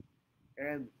offering,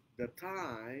 and the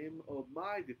time of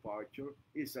my departure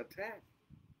is at hand.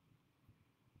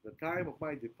 The time of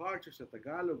my departure sa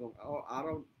Tagalog, ang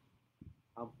araw,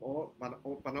 ang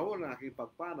panahon na aking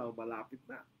pagpanaw, malapit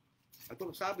na. At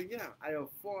kung sabi niya, I have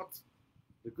fought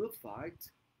the good fight,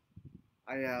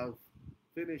 I have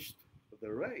finished the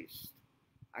race,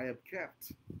 I have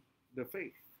kept the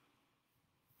faith.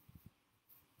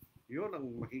 Yun ang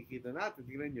makikita natin.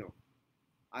 Tingnan nyo.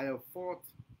 I have fought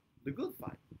the good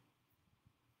fight.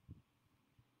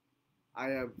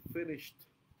 I have finished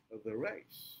the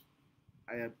race.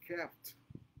 I have kept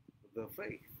the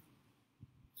faith.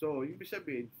 So, ibig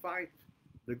sabihin, fight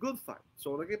the good fight.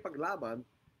 So, nagkipaglaban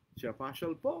si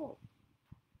Apostle Paul.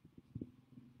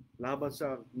 Laban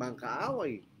sa mga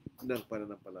kaaway ng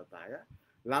pananampalataya.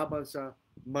 Laban sa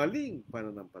maling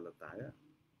pananampalataya.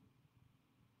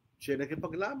 Siya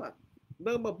nakipaglaban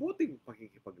ng mabuting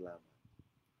pakikipaglaban.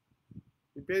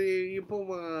 Pero yung pong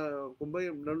mga,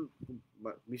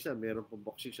 minsan meron pong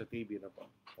boxing sa TV na po.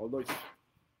 Although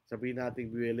sabihin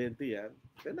natin violente yan,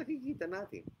 pero nakikita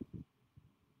natin.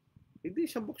 Hindi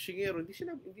siya boksingero, hindi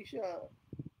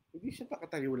siya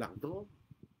nakatayo lang doon.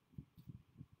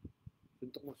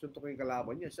 Suntok yung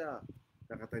kalaban niya, siya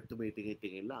nakatay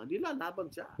tumitingin-tingin lang. Hindi lalaban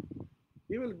siya.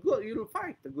 He will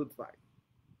fight the good fight.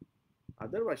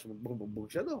 Otherwise,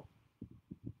 magbubugbog siya, no?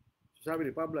 So sabi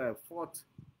ni Pablo, I fought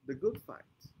the good fight.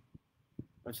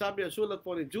 Ang sabi ang sulat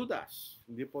po ni Judas,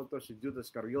 hindi po ito si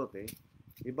Judas Cariote,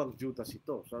 ibang Judas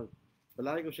ito. So,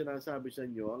 palagi ko sinasabi sa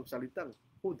inyo, ang salitang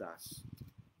Judas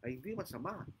ay hindi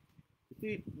masama.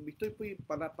 Ito po yung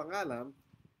pangalan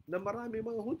na marami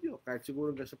mga Hudyo, kahit siguro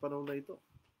nga sa panahon na ito.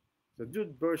 Sa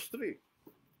Jude verse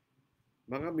 3,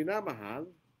 mga minamahal,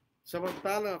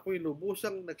 samantalang ako'y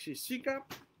lubusang nagsisikap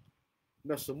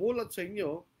na sumulat sa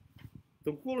inyo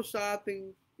tungkol sa ating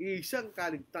isang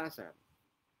kaligtasan.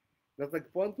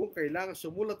 Natagpuan kong kailangan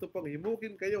sumulat upang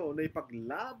himukin kayo na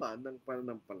ipaglaban ng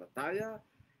pananampalataya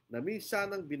na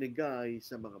minsanang binigay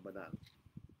sa mga banal.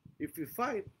 If we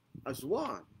fight as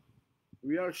one,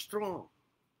 we are strong.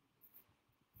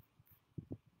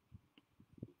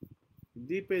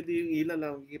 Hindi pwede yung ilan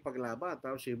lang ikipaglaban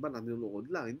tapos yung iba nanunood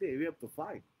lang. Hindi, we have to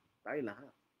fight. Tayo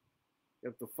lahat.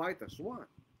 We have to fight as one.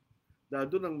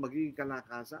 Dahil doon ang magiging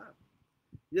kalakasan.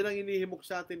 Yan ang inihimok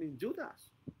sa atin ni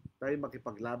Judas. Tayo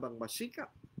makipaglabang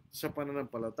masikap sa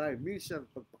pananampalataya. Minsan,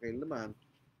 pagpakailaman,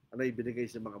 ano ibinigay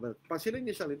sa mga banal. Pansinin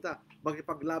niyo salita,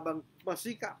 makipaglabang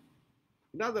masikap.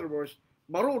 In other words,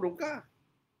 marunong ka.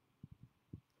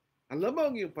 Alam mo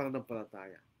ang iyong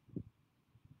pananampalataya.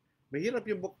 Mahirap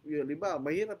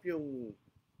mahirap yung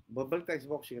babalik tayo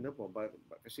sa boxing, ano po,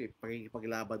 kasi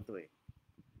pakikipaglaban to eh.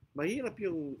 Mahirap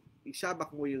yung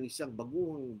isabak mo yung isang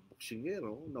baguhang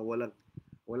boksingero na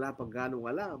wala pang ganong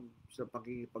alam sa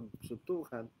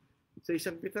pakikipagsuntukan sa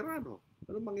isang veterano.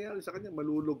 Ano mangyayari sa kanya?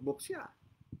 Malulugbok siya.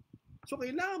 So,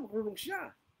 kailangan marunong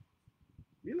siya.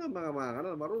 Bilang mga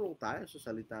kanal, marunong tayo sa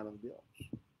salita ng Diyos.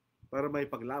 Para may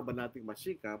paglaban nating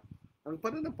masikap, ang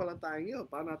pananampalataya yun,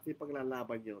 paano natin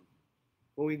paglalaban yun?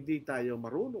 Kung hindi tayo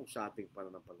marunong sa ating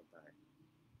pananampalataya.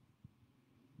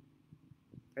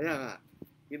 Kaya nga,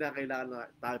 kinakailangan na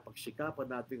tayo pagsikapan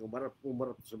natin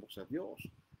umarap sa Diyos.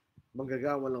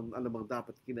 Manggagawa ng alamang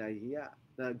dapat kinahihiya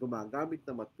na gumagamit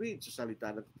na matuwid sa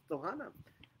salita ng katotohanan.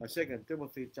 2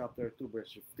 Timothy chapter 2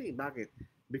 verse 15. Bakit?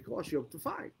 Because you have to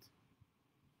fight.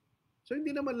 So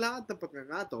hindi naman lahat ng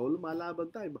pagkakataon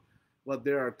lumalaban tayo. But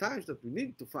there are times that we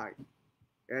need to fight.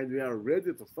 And we are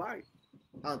ready to fight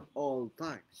at all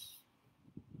times.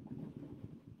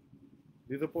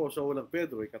 Dito po sa unang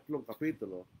Pedro, 3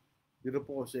 kapitulo, dito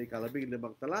po sa 15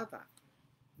 talata,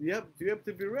 you have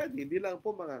to be ready. Hindi lang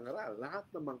po mga ngaral. Lahat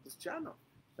ng mga Kristiyano.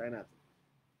 Tayo natin.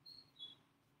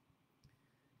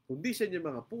 Kundi sa inyong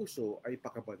mga puso ay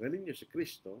pakabanalin niyo si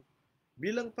Kristo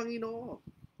bilang Panginoon.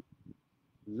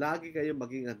 Lagi kayong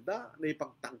maging handa na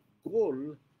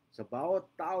ipagtanggol sa bawat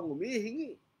taong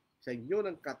humihingi sa inyo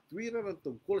ng katwiran ng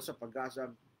tungkol sa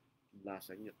pag-asang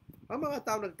nasa inyo. Ang mga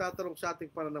tao nagtatanong sa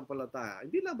ating pananampalataya,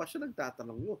 hindi lang ba siya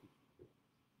nagtatanong yun?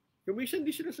 Kuminsan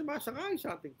hindi sila sumasangay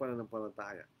sa ating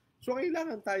pananampalataya. So,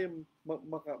 kailangan tayong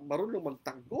marunong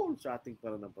magtanggol sa ating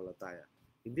pananampalataya.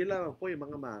 Hindi lang po yung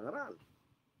mga mangaral.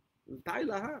 Tayo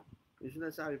lahat. Yung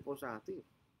sinasabi po sa atin.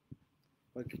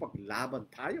 Magkipaglaban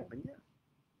tayo kanya.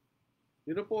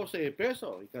 Dito po sa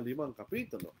Efeso, 5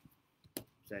 kapitulo.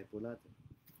 Sabi po natin.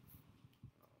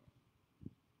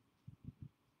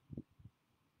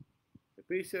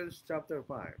 Ephesians chapter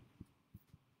 5,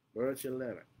 verse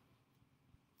 11.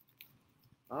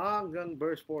 Hanggang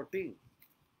verse 14.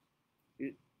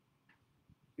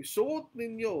 Isuot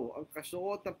ninyo ang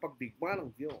kasuot ng pagdigma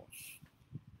ng Diyos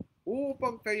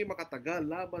upang kayo makatagal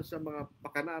laban sa mga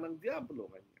pakana ng Diablo.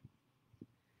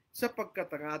 Sapagkat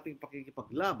ang ating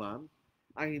pakikipaglaban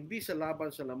ay hindi sa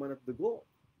laban sa laman at dugo,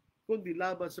 kundi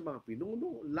laban sa mga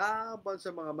pinuno, laban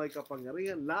sa mga may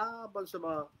kapangyarihan, laban sa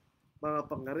mga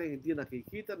pangyarihan hindi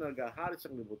nakikita na nag-aharis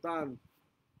ang libutan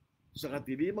sa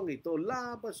katilimang ito,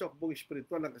 laban sa hukbong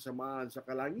espiritual ng kasamaan sa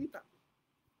kalangitan.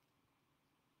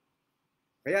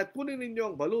 Kaya kunin ninyo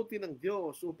ang baluti ng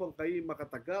Diyos upang kayo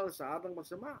makatagal sa arang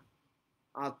masama.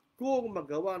 At kung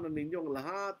magawa na ninyong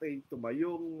lahat ay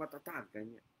tumayong matatag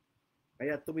kanya.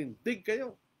 Kaya tumindig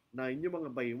kayo na inyong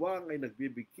mga baywang ay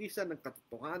nagbibigkisan ng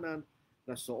katotohanan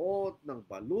na suot ng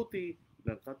baluti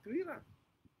ng katwiran.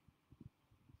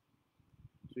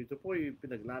 So ito po yung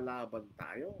pinaglalaban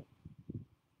tayo.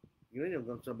 Tingnan nyo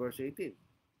hanggang sa verse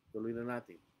 18. Tuloy na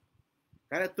natin.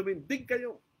 Kaya tumindig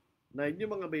kayo na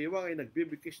inyong mga baywang ay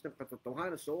nagbibigkis ng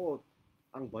katotohanan na suot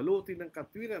ang baluti ng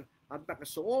katwiran at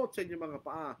nakasuot sa inyong mga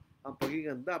paa ang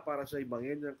pagiganda para sa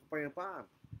ebanghelyo ng kapayapaan.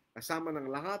 Kasama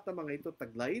ng lahat ng mga ito,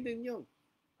 taglayin ninyo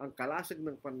ang kalasag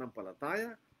ng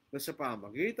pananampalataya na sa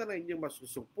pamagitan na inyong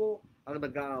masusugpo ang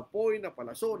nag-aapoy na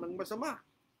palaso ng masama.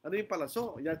 Ano yung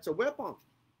palaso? That's a weapon.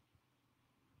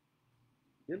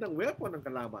 Yan ang weapon ng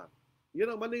kalaban.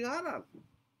 Yan ang maling aral.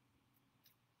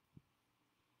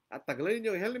 At taglayin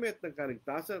niyo ang helmet ng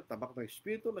kaligtasan at tabak ng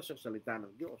Espiritu na siyang salita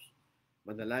ng Diyos.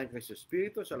 Manalangin kayo sa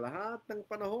Espiritu sa lahat ng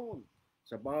panahon,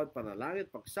 sa bawat panalangin,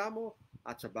 pagsamo,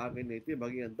 at sa bagay na ito,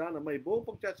 maging handa na may buong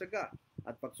pagtsatsaga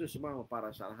at pagsusumama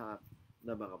para sa lahat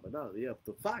ng mga banal. You have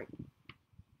to fight.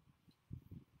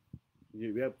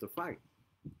 You have to fight.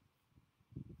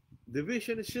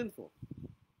 Division is sinful.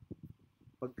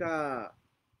 Pagka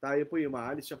tayo po yung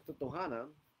maalis sa katotohanan,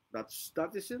 that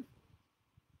is sinful.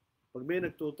 Pag may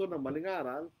nagtuturo ng maling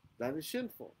aral, that is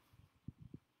sinful.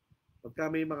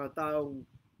 Pagka may mga taong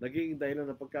naging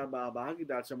dahilan ng pagkabahagi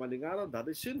dahil sa maling aral, that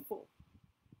is sinful.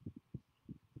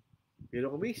 Pero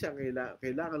kung minsan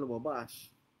kailangan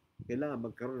lumabas,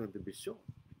 kailangan magkaroon ng dibisyon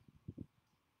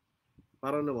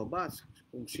para lumabas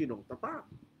kung sinong tapat.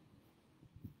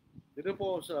 Dito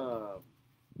po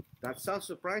that sounds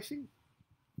surprising,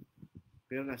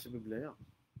 pero nasa Biblia yan.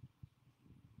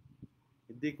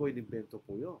 Hindi ko inimbento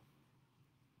po yun.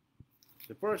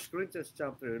 Sa 1 Corinthians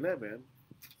chapter 11,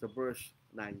 sa verse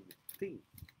 19.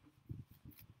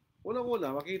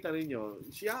 Unang-una, makita ninyo,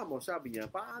 si Amos, sabi niya,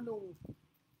 paanong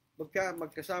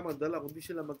magkasama dala kung di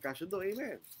sila magkasundo?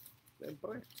 Amen.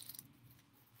 Siyempre.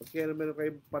 Pagkaya meron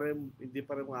kayo hindi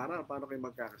pa rin mga aral, paano kayo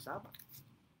magkakasama?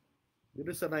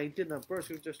 Dito sa 19 ng 1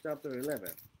 Corinthians chapter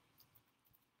 11.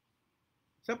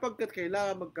 Sapagkat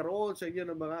kailangan magkaroon sa inyo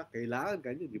ng mga, kailangan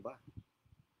kanyo, di ba?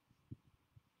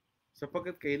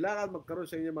 Sapagkat kailangan magkaroon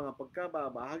sa inyo mga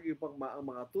pagkabahagi upang ang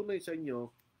mga tunay sa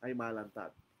inyo ay malantad.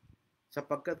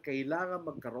 Sapagkat kailangan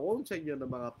magkaroon sa inyo ng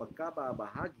mga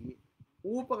pagkabahagi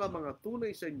upang ang mga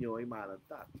tunay sa inyo ay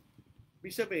malantad.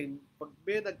 Ibig sabihin, pag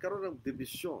may nagkaroon ng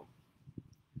division,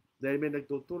 dahil may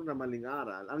nagtuturo na maling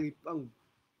aral, ang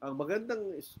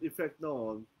magandang effect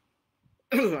noon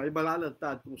ay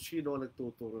malalantad kung sino ang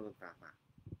nagtuturo ng tama.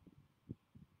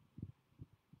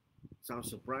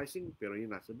 Sounds surprising, pero yun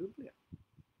nasa Biblia.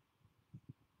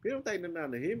 Pero tayo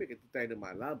nananahimik at tayo na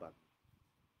malaban.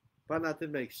 Paano natin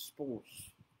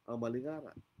ma-expose ang maling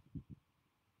aral?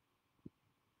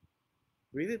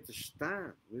 We need to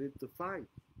stand. We need to fight.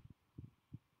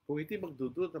 Kung hindi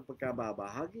magdudulot ng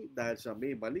pagkabahagi dahil sa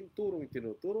may maling turong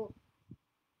itinuturo,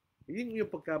 yun yung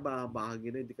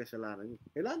pagkabahagi na hindi kasalanan yun.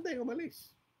 Kailangan tayong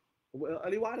umalis.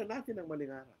 Aliwanan natin ang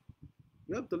maling aral.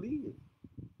 You have to leave.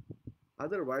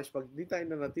 Otherwise, pag di tayo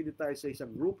nanatili tayo sa isang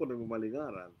grupo ng maling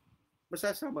aral,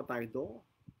 masasama tayo doon.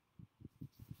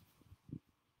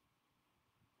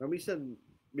 Minsan,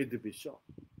 may division.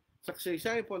 Sa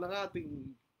kasaysayan po ng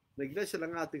iglesia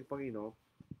ng ating Panginoon,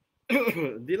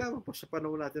 hindi lamang po sa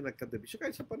panahon natin nagka-division,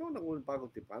 kahit sa panahon ng unang bagong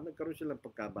tipan, nagkaroon silang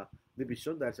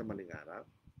pagkaba-division dahil sa maling aral.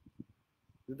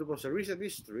 Dito po sa recent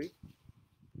history,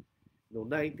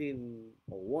 noong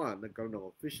 1901, nagkaroon ng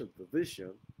official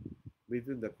division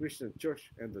between the Christian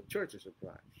Church and the Churches of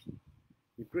Christ.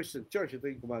 Yung Christian Church, ito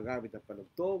yung gumagamit ng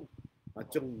panugtog at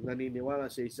yung naniniwala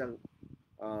sa isang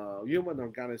human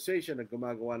organization na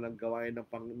gumagawa ng gawain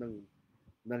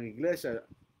ng iglesia,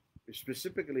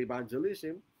 specifically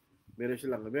evangelism. Meron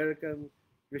silang American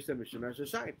Christian Missionary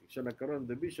Society. So nagkaroon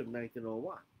ng division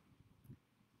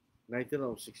 1901.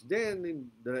 1906 din, in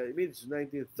the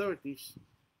mid-1930s,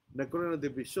 nagkaroon ng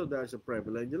division dahil sa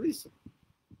premillennialism.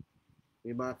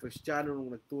 May mga Kristiyano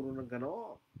nung nagturo ng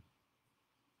ganoon.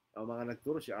 Ang mga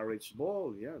nagturo, si R.H.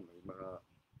 Ball, yan.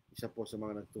 Isa po sa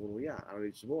mga nagturo yan,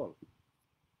 R.H. Ball.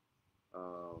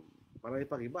 Marami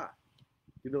pang iba.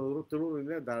 Tinuro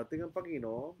nila, darating ang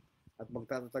Panginoon at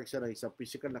magtatatag siya ng isang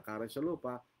physical na karan sa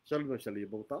lupa sa loob ng 1,000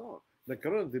 taon.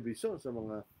 Nagkaroon ng division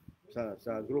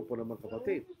sa grupo ng mga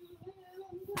kapatid.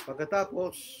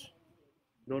 Pagkatapos,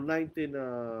 noong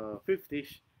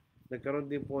 1950s, nagkaroon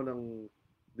din po ng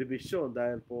division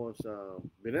dahil po sa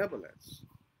benevolence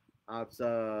at sa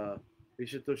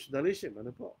institutionalism.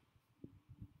 Ano po?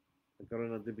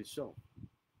 Nagkaroon ng division.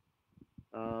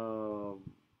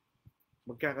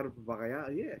 Magkakaroon pa ba kaya?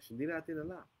 Yes, hindi natin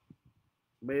alam.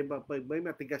 May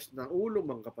matigas na ulo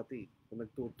mga kapatid kung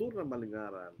nagtuturo ng maling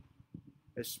aral,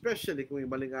 especially kung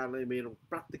yung maling aral ay mayroong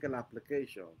practical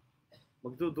application,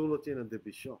 magdudulot yan ng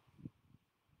division.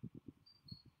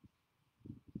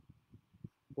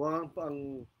 Kung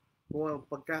ang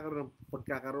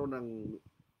pagkakaroon ng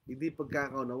hindi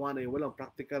pagkakaunawa na yung walang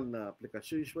practical na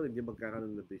aplikasyon, usually hindi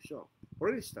magkakaroon ng division. For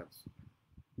instance,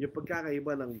 yung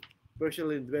pagkakaiba ng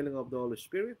personal indwelling of the Holy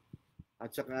Spirit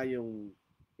at saka yung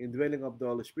indwelling of the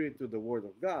Holy Spirit to the Word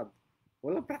of God,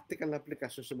 walang practical na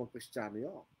aplikasyon sa mga Kristiyano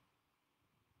yun.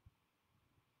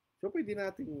 So, pwede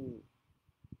natin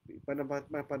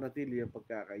mapanatili ang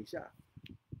pagkakaisa.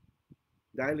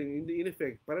 Dahil in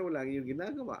effect, pareho lang yung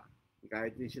ginagawa.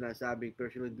 Kahit yung sinasabing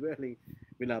personal dwelling,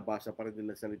 binabasa pa rin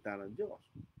nila salita ng Diyos.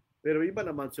 Pero iba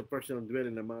naman sa personal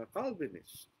dwelling ng mga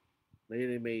Calvinists na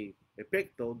yun ay may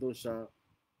epekto doon sa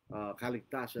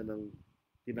kaligtasan ng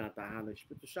tinatahan ng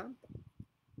Espiritu Santo.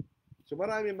 So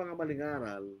marami mga maling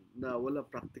aral na walang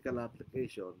practical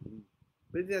application.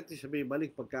 Pwede natin sabihin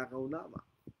maling pagkakaunawa.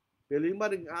 Pero yung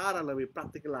maling aral na may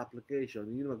practical application,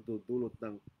 yun magdudulot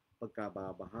ng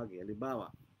pagkababahagi. Halimbawa,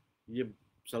 yung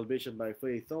salvation by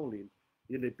faith only,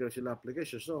 yun ay personal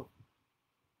application. So,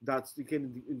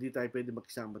 hindi tayo pwede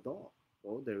makisama doon.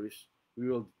 So,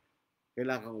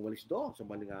 kailangan umalis doon sa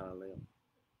maling aral na yun.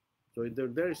 So,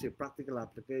 there is a practical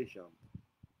application.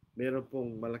 Meron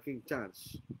pong malaking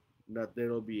chance that there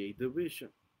will be a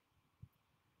division.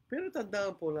 Pero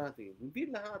tandaan po natin, hindi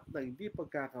lahat na hindi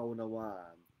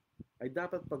pagkakaunawaan ay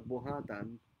dapat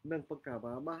pagbuhatan ng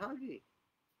pagkamamahagi.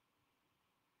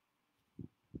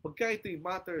 Pagka ito'y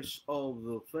matters of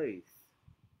the faith,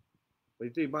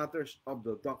 ito'y matters of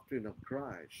the doctrine of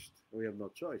Christ, we have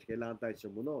no choice. Kailangan tayo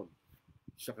sumunod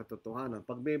sa katotohanan.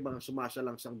 Pag may mga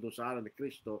sumasalangsang doon sa aral ni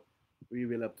Kristo, we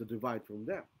will have to divide from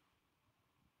them.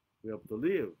 We have to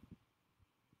live.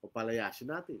 O palayasin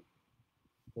natin.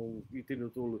 Kung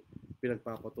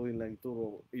pinagpapatuloy lang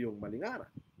ituro iyong maling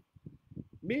aral.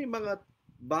 May mga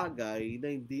bagay na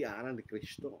hindi aral ni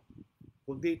Kristo.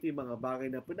 Kundi ito yung mga bagay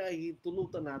na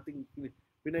pinahintulutan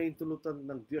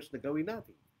ng Diyos na gawin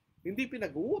natin. Hindi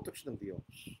pinag-uutos ng Diyos.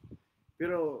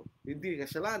 Pero hindi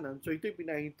kasalanan, so ito yung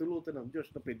pinahintulutan ng Diyos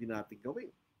na pwede natin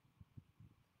gawin.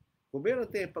 Kung meron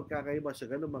tayong pagkakaiba sa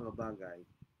ganung mga bagay,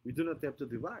 we do not have to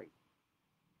divide.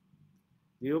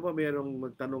 Di ba merong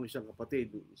magtanong isang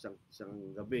kapatid, isang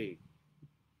gabi,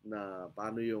 na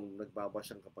paano yung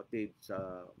nagbabasang kapatid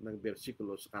ng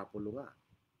bersikulo sa kapulungan.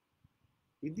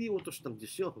 Hindi utos ng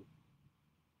Diyos yun.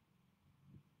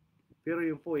 Pero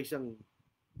yun po isang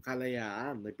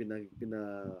kalayaan na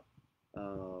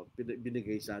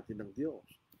binigay sa atin ng Diyos.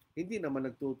 Hindi naman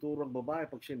nagtuturo ang babae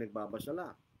pag siya nagbabasa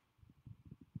lang.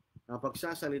 Ang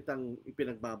pagsasalitang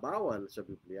ipinagbabawal sa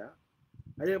Biblia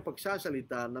ay ang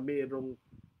pagsasalita na mayroong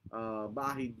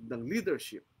bahid ng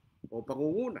leadership o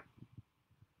pangunguna.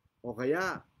 O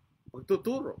kaya,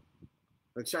 pagtuturo.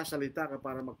 Nagsasalita ka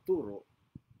para magturo,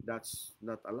 that's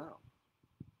not allowed.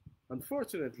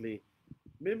 Unfortunately,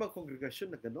 may mga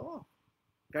kongregasyon na gano'n.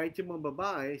 Kahit yung mga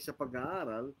babae sa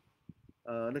pag-aaral,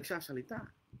 nagsasalita.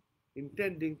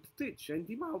 Intending to teach.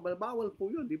 Hindi bawal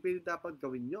po yun. Hindi pwede dapat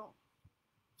gawin nyo.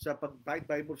 Sa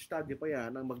Bible study pa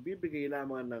yan, ang magbibigay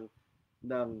lamang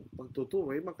ng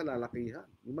pagtuturo, yung mga kalalakihan.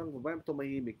 Yung mga babae,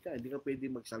 tumahimik ka. Hindi ka pwede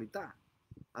magsalita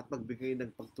at magbigay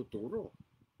ng pagtuturo.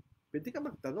 Pwede ka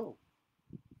magtanong.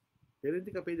 Pero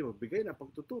hindi ka pwede magbigay ng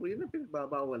pagtuturo. Yun ang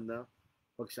pinagbabawal na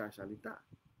pagsasalita.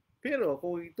 Pero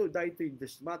kung dahil ito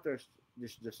just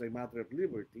a matter of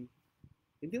liberty,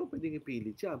 hindi mo pwedeng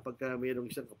ipilit siya pagka mayroong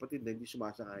isang kapatid na hindi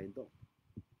sumasang-ayon doon.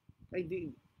 Ay,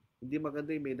 hindi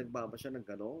maganda yung may nagbabasa ng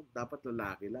gano'n. Dapat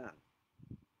lalaki lang.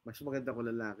 Mas maganda kung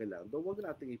lalaki lang. Doon huwag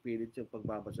natin ipilit yung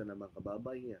pagbabasa ng mga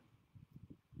kababaihan.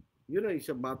 Yun ay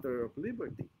isang matter of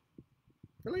liberty.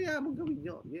 Kalayaan mong gawin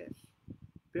yun, yes.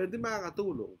 Pero di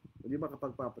makakatulong, hindi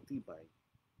makapagpapatibay,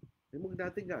 ay huwag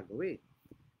natin gagawin.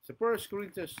 Sa 1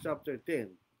 Corinthians chapter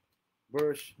 10,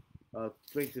 verse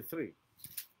 23.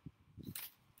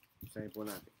 Basahin po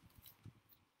natin.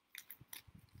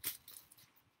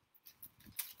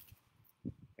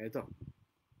 Ito.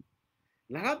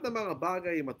 Lahat ng mga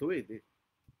bagay matuwid.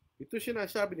 Ito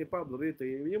sinasabi ni Pablo rito,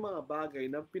 yung mga bagay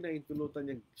na pinahintulutan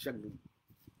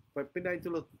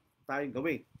tayong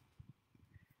gawin.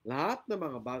 Lahat ng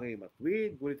mga bagay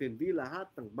matuwid, ngunit hindi lahat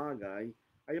ng bagay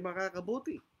ay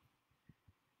makakabuti.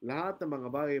 Lahat ng mga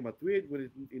bagay matuwid,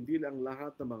 ngunit hindi lang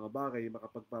lahat ng mga bagay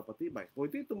makapagpapatibay. Kung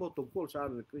ito'y tumutungkol sa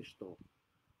aral ni Kristo,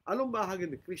 anong bahagi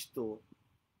ni Kristo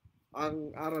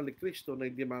ang aral ni Kristo na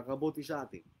hindi makakabuti sa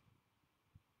atin?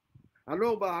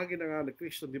 Ano ang bahagi ng aral ni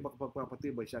Kristo na hindi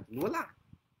makapagpapatibay sa atin? Wala.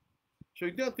 So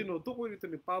hindi ang tinutukoy nito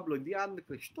ni Pablo, hindi aral ni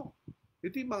Kristo.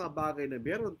 Ito yung mga bagay na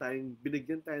meron tayong,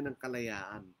 binigyan tayo ng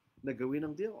kalayaan na gawin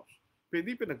ng Diyos.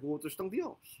 Pwede pinag-uutos ng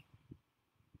Diyos.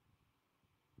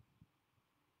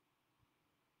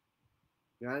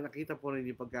 Yan, nakita po rin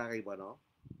yung pagkakaiba, no?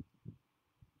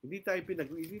 Hindi tayo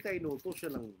inuutos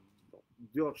ng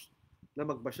Diyos na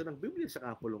magbasa ng Biblia sa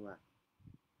kapulungan.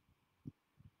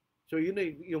 So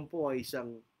yun po ay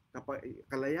isang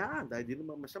kalayaan dahil di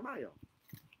naman masama yun.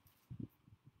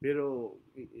 Pero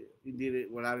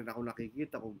wala rin ako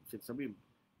nakikita kung sinasabi,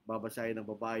 babasahin ng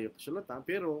babae yung kasulatan,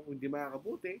 pero kung hindi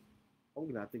makakabuti, huwag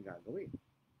natin gagawin.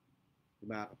 Hindi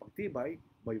makakapagtibay,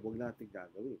 huwag natin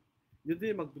gagawin. Yun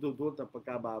din magdudulot ng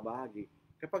pagkababahagi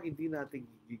kapag hindi natin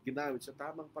ginamit sa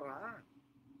tamang paraan.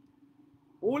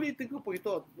 Ulitin ko po ito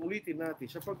at ulitin natin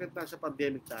sapagkat nasa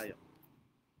pandemic tayo.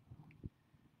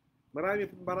 Marami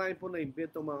po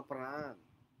na-invento mga paraan.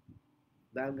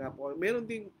 Dahil nga po, meron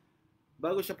ding,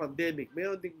 bago sa pandemic,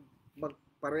 meron ding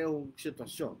parehong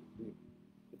sitwasyon.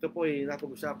 Ito po ay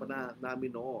napag-usapan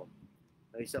namin noon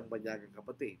ng isang banyagang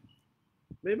kapatid.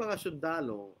 May mga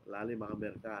sundalo, lalo mga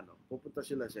Amerikano, pupunta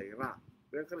sila sa Iraq.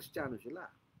 Pero Kristiyano sila.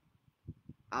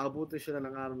 Aabutin sila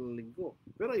ng araw ng linggo.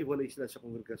 Pero iwalay sila sa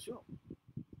kongregasyon.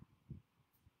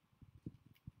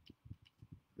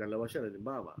 Dalawa sila,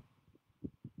 halimbawa.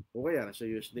 O kaya, nasa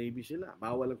US Navy sila.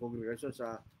 Bawal ang kongregasyon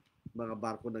sa mga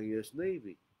barko ng US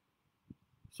Navy.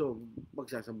 So,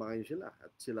 magsasamba kayo sila.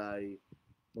 At sila ay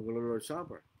mag-Lord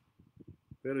Supper.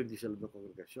 Pero hindi sila ng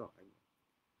kongregasyon.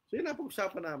 So, yun ang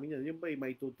pag-usapan namin yan. Yung ba ay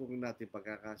may tuturing natin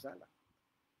pagkakasala.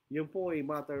 Yun po ay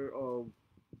matter of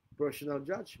personal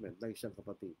judgment ng isang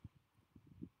kapatid.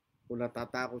 Kung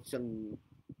natatakot siyang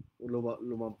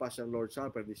lumampas ang Lord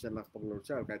Supper, hindi siya nakapag-Lord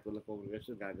Supper, kahit walang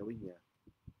kongregasyon, gagawin niya.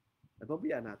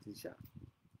 Napabayaan natin siya.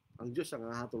 Ang Diyos ang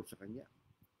hahatol sa kanya.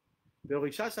 Pero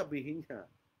kung sasabihin niya,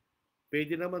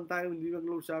 pwede naman tayo hindi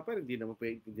mag-Lord Supper, hindi naman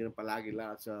palagi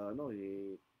lahat sa,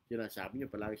 sinasabi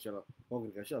niya palagi sa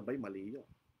kongregasyon, bay mali yun.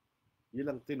 Yun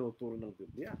ang tinuturo ng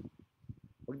Biblia.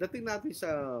 Pagdating natin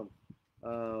sa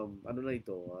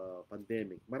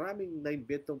pandemic, maraming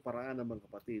na-inventong paraan ng mga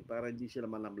kapatid para hindi sila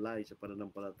malamlay sa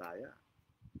pananampalataya.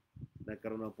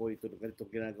 Nagkaroon na po ito ng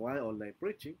ganitong ginagawa, online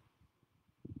preaching.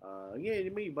 Ngayon,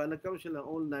 may iba, nagkaroon sila ng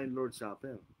online Lord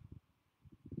Supper.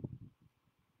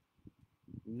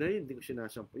 Ngayon, hindi ko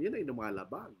sinasampo. Yan ay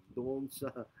lumalabag doon sa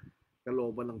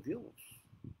kalooban ng Diyos.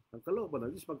 Ang kalooban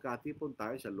ng Diyos, magkatipon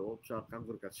tayo sa loob sa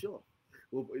kongregasyon.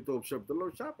 Ito observe the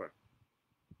Lord's Supper.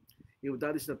 If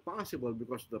that is not possible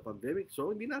because of the pandemic,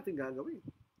 so hindi natin gagawin.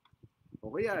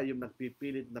 O kaya yung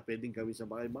nagpipilit na pwedeng gawin sa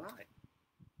bahay-bahay.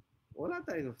 Wala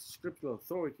tayong scriptural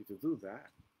authority to do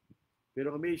that. Pero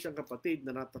kung may isang kapatid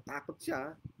na natatakot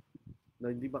siya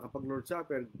na hindi makapag-Lord's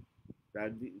Supper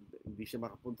dahil hindi siya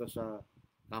makapunta sa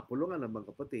kapulungan ng mga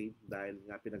kapatid dahil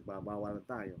nga pinagbabawalan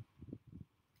tayo,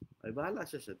 ay bahala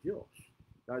siya sa Diyos.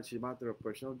 That's a matter of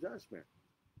personal judgment.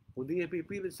 Kung di niya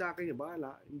pipilit sa akin,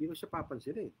 bahala, hindi ko siya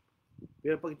papansinin.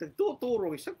 Pero pag nagtuturo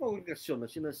isang kongregasyon na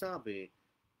sinasabi,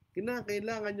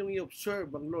 kinakailangan niyong i-observe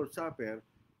ang Lord's Supper,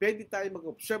 pwede tayo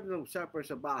mag-observe ng supper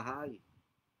sa bahay.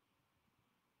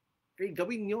 Kaya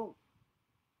gawin nyo.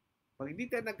 Pag hindi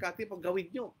tayo nagkatipag,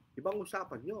 gawin nyo. Ibang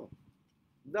usapan nyo.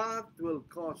 That will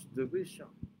cause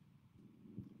division.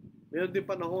 Meron din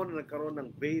panahon na nagkaroon ng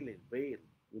veil.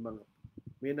 Yung mga,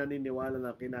 may naniniwala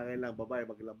na kinakailangan babae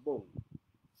maglambong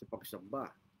sa pagsamba.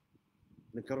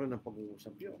 Nagkaroon ng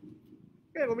pag-uusap yun.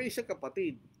 Kaya kung may isang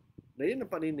kapatid na yun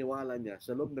ang paniniwala niya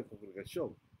sa loob ng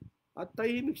kongregasyon at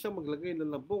tahimik siyang maglagay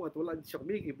ng lambong at wala siyang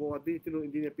kumikibo at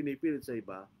hindi niya pinipilit sa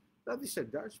iba, that is a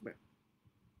judgment.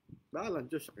 Dahil ang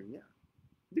Diyos sa kanya.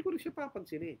 Hindi ko rin siya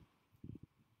papansinin.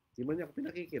 Hindi man niya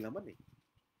pinakikilaman eh.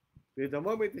 Pero the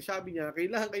moment sabi niya,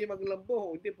 kailangan kayo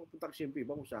maglambong, hindi pupunta ka siyempre,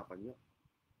 ibang usapan niyo.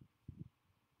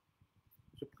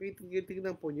 So,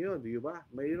 tingnan po niyo yun, di ba?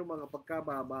 Mayroong mga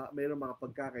mayroong mga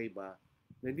pagkakaiba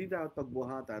na hindi dapat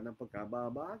pagbuhatan ng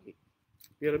pagkababagi.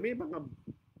 Pero may mga,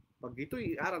 pag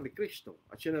ito'y aral ni Kristo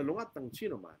at sinalungat ng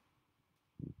sino man,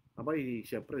 abay,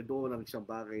 siyempre doon ang isang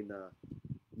bagay na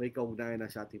may kaugnayan na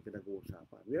sa ating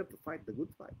pinag-uusapan. We have to fight the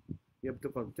good fight. We have to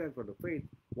contend for the faith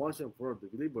once and for all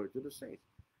delivered to the saints.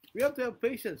 We have to have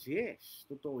patience, yes.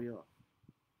 Totoo yun.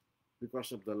 Because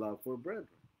of the love for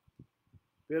brethren.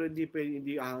 Pero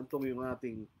hindi ahantong yung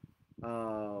ating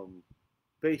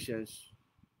patience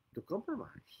to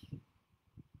compromise.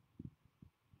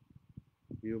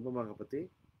 Yung ba mga kapatid?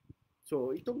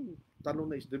 So, itong tanong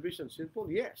na is division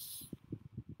sinful? Yes.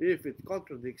 If it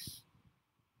contradicts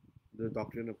the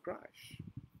doctrine of Christ.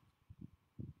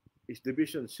 Is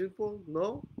division sinful?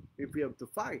 No. If we have to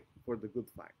fight for the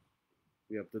good fight.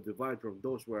 We have to divide from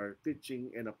those who are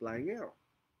teaching and applying error.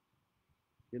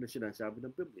 Yun ang sinasabi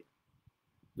ng Biblia.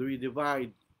 Do we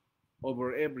divide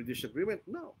over every disagreement?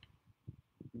 No.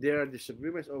 There are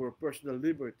disagreements over personal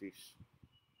liberties.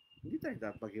 Hindi tayo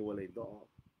dapat maghiwalay doon.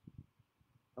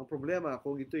 Ang problema,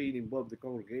 kung ito involve the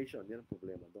congregation, yan ang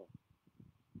problema doon.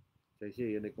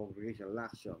 Kasi yun ay congregational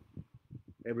action.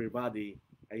 Everybody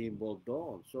ay involved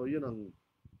doon. So yun ang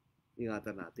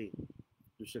ingatan natin.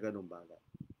 Doon sa ganung bagay.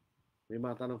 May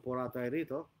matanong po na tayo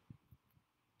rito.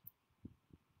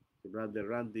 Si Brother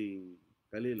Randy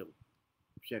Calilong.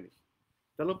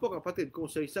 Tanong po kapatid, kung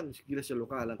sa isang iglesia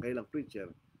lokal ang kailang preacher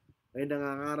ay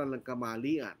nangangaral ng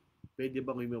kamalian, pwede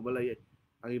bang humiwalay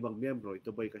ang ibang miyembro?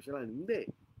 Ito ba'y kasalanan? Hindi.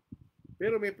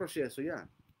 Pero may proseso yan.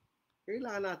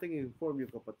 Kailangan nating inform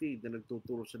yung kapatid na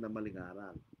nagtuturo sa na maling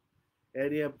aral. And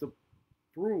you have to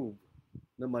prove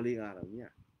na maling aral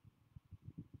niya.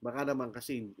 Baka naman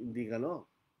kasi hindi gano'n.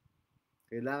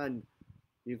 Kailangan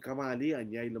yung kamalian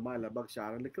niya ay lumalabag sa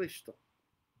aral ni Kristo.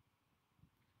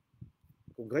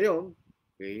 Kung gayon,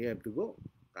 you have to go.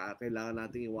 Kailangan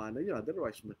nating iwanan yun.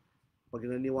 Otherwise, pag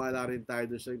naniwala rin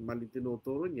tayo doon sa maling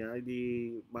tinuturo niya,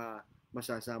 hindi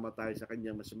masasama tayo sa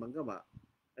kanyang masamang gawa,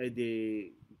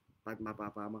 di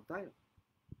mapapahamak tayo.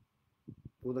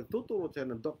 Kung nagtuturo siya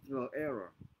ng doctrinal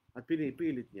error at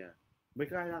pinipilit niya, may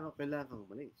kailangan kang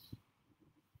umalis.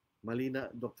 Mali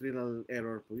na doctrinal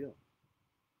error po yun.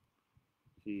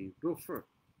 Si Proofer.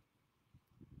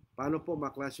 Paano po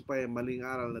maklasify ang maling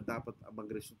aral na dapat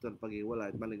magresulta ng pag-iwala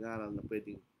at maling aral na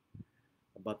pwedeng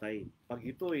batayin? Pag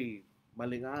ito ay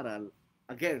maling aral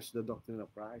against the doctrine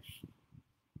of Christ,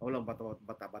 walang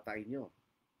batayin nyo.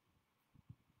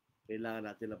 Kailangan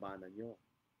natin labanan nyo.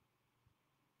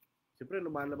 Siyempre,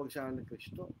 lumalabag sa akin ng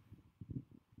Kristo.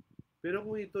 Pero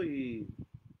kung ito ay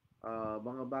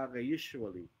mga bagay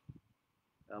usually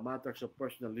matters of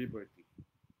personal liberty,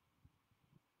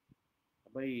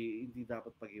 abay, hindi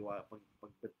dapat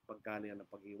pagkalian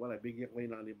ng pag-iwala. Bigyan ko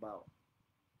ng halimbawa.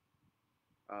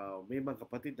 May mga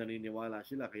kapatid na naniniwala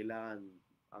sila kailangan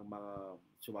ang mga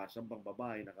sumasambang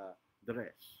babae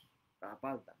naka-dress,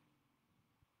 nakapalda.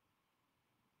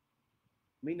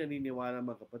 May naniniwala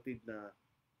mga kapatid na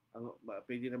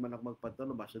pwede naman ako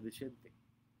magpantalon basta disyente.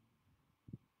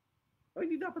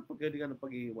 Hindi dapat pagkalian ng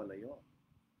pag-iwala yun.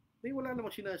 Wala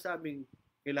namang sinasabing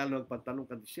kailangan magpantalon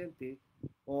ka disyente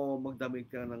o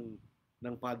magdamit ka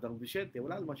ng padang disyente.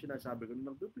 Wala namang sinasabi ko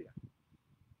ng Biblia.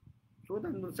 So,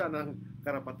 nandun sana ang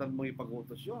karapatan mong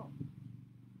ipag-utos yun.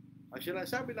 Ang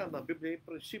sinasabi lang ng Biblia yung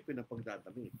prinsipyo ng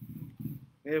pagdadamit.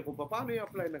 Ngayon, kung paano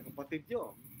i-apply ng kapatid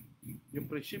yun, yung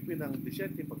prinsipyo ng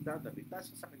disyente pagdadamit,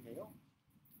 nasa sa kanya yun.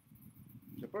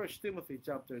 Sa 1 Timothy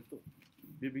chapter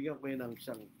 2, bibigyan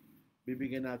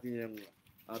natin yung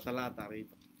talata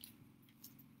rito.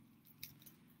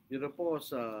 Dito po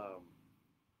sa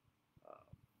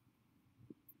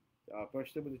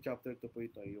 1 Timothy chapter 2 po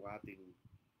ito, yung ating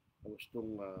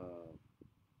gustong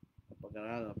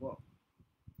pag-aralan po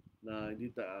na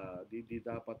hindi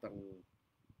dapat ang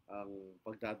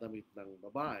pagdadamit ng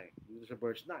babae. Dito sa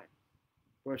verse 9.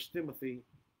 1 Timothy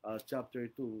chapter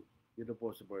 2, dito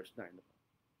po sa verse 9.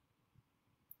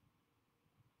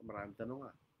 Maraming tanong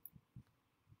nga.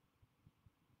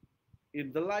 In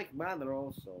the like manner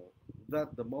also,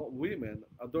 that the women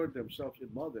adorn themselves in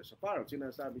modest apparel.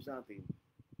 Sinasabi sa atin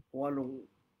kung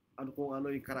ano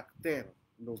yung karakter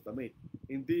ng damit.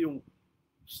 Hindi yung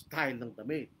style ng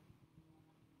damit.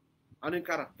 Ano yung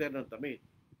karakter ng damit?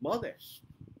 Modest.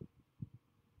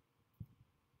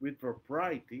 With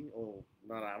propriety o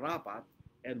nararapat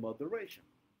and moderation.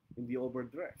 Hindi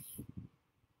overdress.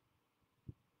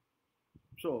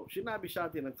 So, sinabi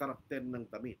sa atin ang karakter ng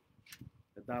damit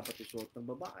na dapat isuot ng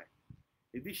babae.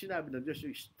 Hindi sinabi ng Diyos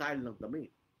yung style ng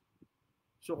damit.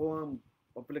 So, kung ang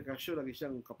aplikasyon ng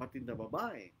isang kapatid na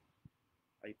babae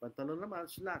ay pantalon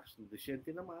naman, slacks,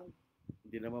 disyente naman,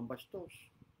 hindi naman bastos,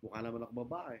 mukha naman ako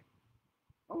babae.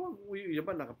 Yung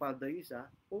ba nakapalda yung isa,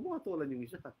 umatulan yung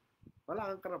isa.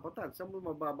 Wala kang karapatan. Saan mo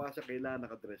mababasa kailangan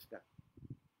nakadress ka?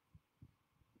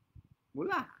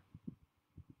 Wala.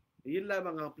 Iyon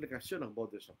lamang ang aplikasyon ng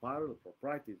modest apparel,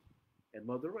 propriety, and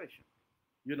moderation.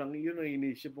 Yun ang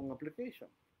inisip mong application.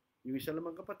 Yung isa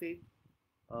lamang kapatid,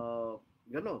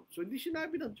 ganon. So, hindi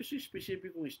sinabi ng Diyos yung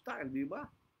specific kong style, di ba?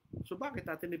 So, bakit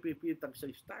natin ipipitag sa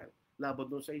style? Laban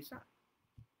doon sa isa.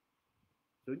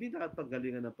 So, hindi dapat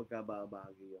paggalingan ng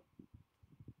pagkabahagi yun.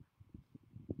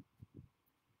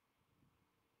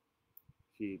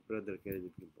 Si Brother Kennedy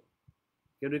Pinto.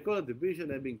 Can we call a division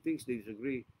having things they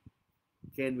disagree?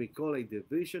 Can we call a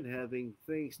division having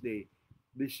things they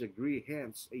disagree?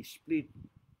 Hence, a split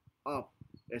up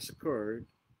has occurred,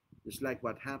 just like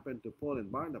what happened to Paul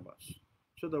and Barnabas.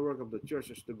 So the work of the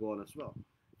church is to go on as well.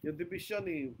 Yung division,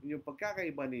 yung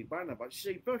pagkakaiba ni Barnabas is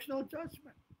a personal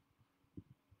judgment.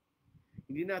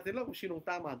 Hindi natin alam kung sinong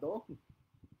tama doon.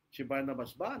 Si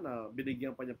Barnabas ba na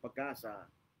binigyan pa niyang pagkasa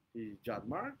si John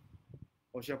Mark?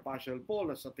 O siya partial Paul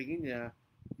na sa tingin niya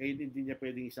hindi niya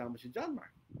pwedeng isama si John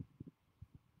Mark?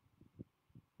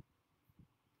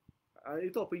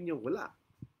 Ito opinion ko lang.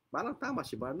 Parang tama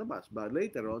si Barnabas, but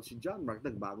later on si John Mark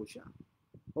nagbago siya.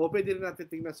 O pwede rin natin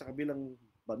tingnan sa kabilang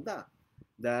banda.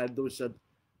 Dahil doon sa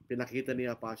pinakita ni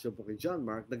Apostle po kay John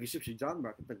Mark, nag-isip si John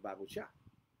Mark at nagbago siya.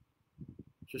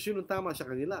 So sinong tama sa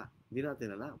kanila? Hindi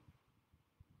natin alam.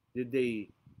 Did they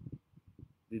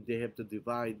Did they have to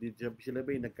divide? Did sila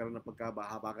ba nagkaroon ng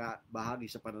pagkabahagi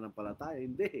sa pananampalataya?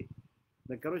 Hindi.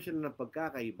 Nagkaroon sila ng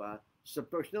pagkakaiba sa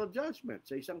personal judgment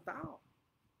sa isang tao.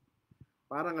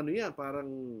 Parang ano yan, parang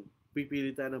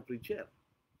pipili tayo ng preacher.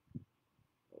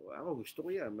 Ako gusto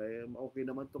ko yan, may okay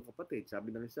naman tong kapatid.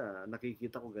 Sabi ng isa,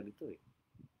 nakikita ko ganito eh.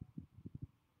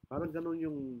 Parang ganun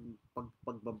yung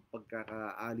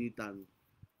pagkakaalitan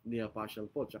ni Apostle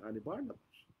Paul at ni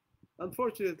Barnabas.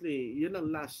 Unfortunately, yun ang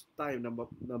last time na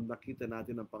nakita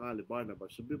natin ang pangalan ni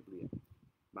Barnabas sa Biblia.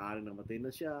 Maaaring namatay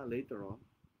na siya later on.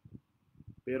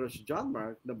 Pero si John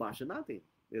Mark, nabasa natin.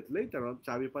 At later on,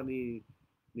 sabi pa ni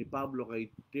Pablo kay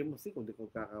Timothy, kung di ko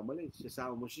kakamali,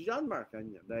 sasama mo si John Mark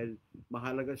kanya dahil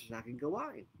mahalaga siya sa aking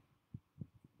gawain.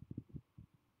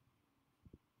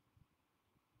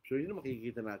 So yun ang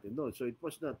makikita natin doon. So it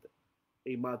was not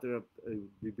a matter of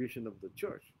division of the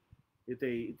church. It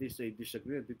is a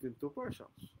disagreement between two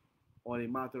persons on a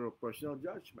matter of personal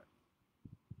judgment.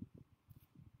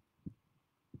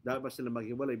 Dahil ba sila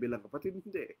maghiwalay bilang kapatid?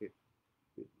 Hindi.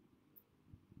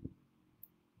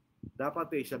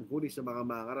 Dapat isang guni sa mga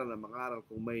mangaral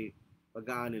kung may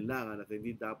pag-aaninlangan at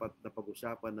hindi dapat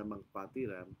napag-usapan ng mga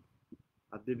patiran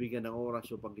at bibigyan ng oras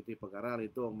upang ito'y pag-aralan.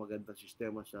 Ito ang magandang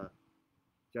sistema sa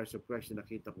Church of Christ na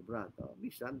nakita ko, Brad.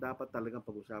 Minsan, dapat talagang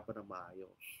pag-usapan ng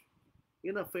maayos.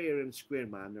 In a fair and square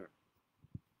manner.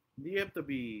 You have to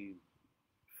be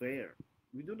fair.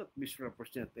 We do not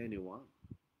misrepresent anyone.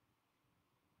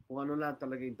 Kung ano lang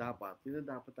talaga yung dapat, yun ang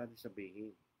dapat natin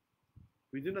sabihin.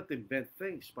 We do not invent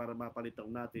things para mapalitaw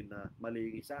natin na mali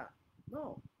yung isa.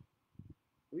 No.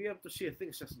 We have to see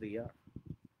things as they are.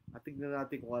 At tignan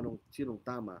natin kung sinong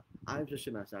tama ayon sa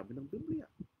sinasabi ng Biblia.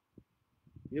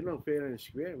 Yun ang fair and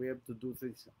square. We have to do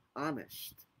things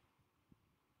honest.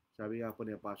 Sabi nga po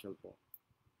ni Apostle Paul.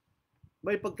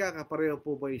 May pagkakapareho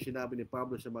po ba yung sinabi ni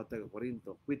Pablo sa mga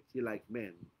taga-Corinto, quit ye like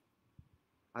men?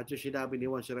 At yung sinabi ni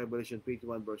Juan sa Revelation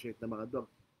 21 verse 8 na mga dog,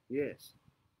 yes,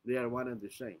 they are one and the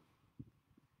same.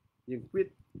 Yung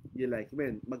quit ye like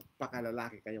men,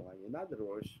 magpakalalaki kayo. In other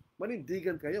words,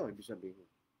 manindigan kayo, ibig sabihin.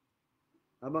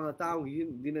 Ang mga taong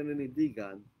hindi na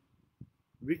nanindigan,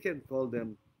 we can call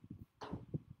them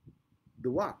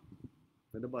duwa.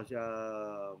 Ano ba siya?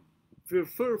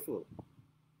 Fearful.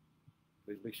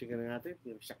 Bigyan ka na natin,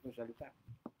 yung saktong salita.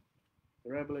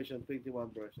 Revelation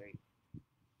 21 verse 8.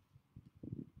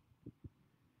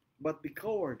 But the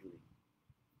cowardly,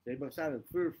 sa ibang salin,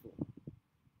 fearful,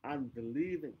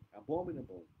 unbelieving,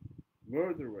 abominable,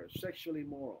 murderers, sexually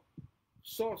immoral,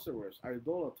 sorcerers,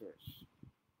 idolaters,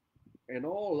 and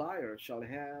all liars shall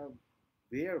have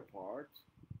their part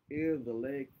in the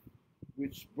lake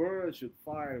which burns with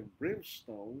fire and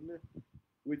brimstone,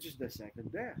 which is the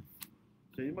second death.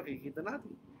 So yung makikita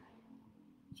natin.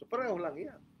 So pareho lang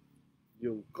yan.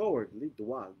 Yung cowardly,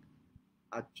 duwag,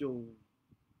 at yung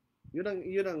yun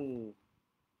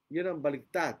ang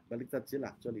baliktad. Baliktad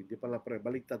sila. Actually, di pala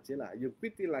baliktad sila. Yung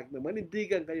quit like na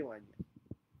manindigan kayo kanya.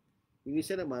 Yung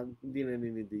isa naman, hindi na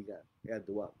ninindigan. Kaya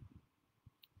duwag.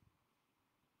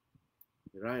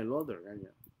 Ryan Lauder,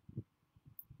 kanya.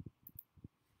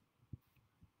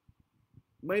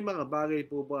 May mga bagay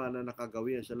po ba na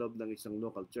nakagawian sa loob ng isang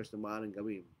local church na maaaring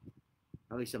gawin?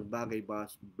 Ang isang bagay ba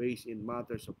based in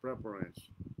matters of preference?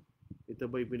 Ito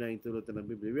ba'y pinahintulutan ng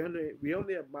Biblia? We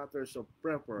only have matters of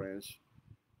preference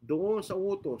doon sa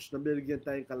utos na binigyan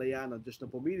tayong kalayaan ng Diyos na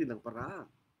pumili ng paraan.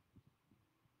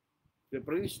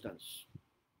 For instance,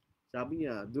 sabi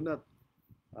niya, do not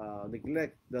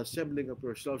neglect the assembling of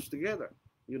yourselves together.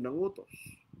 Yun ang utos.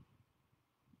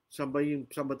 Saan ba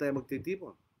tayo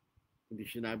magtitipon? Hindi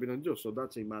sinabi ng Diyos. So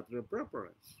that's a matter of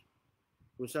preference.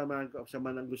 Kung saan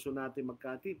ang gusto natin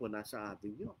magkatipon, nasa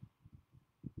atin yun.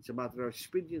 It's a matter of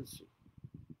expediency.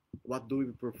 What do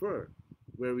we prefer?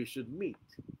 Where we should meet?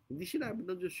 Hindi sinabi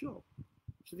ng Diyos yun.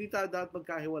 So di tayo dapat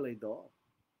magkahiwalay doon.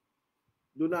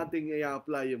 Doon natin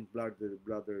i-apply yung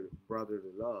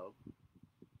brotherly love.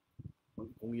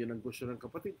 Kung yun ang gusto ng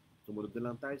kapatid, sumunod na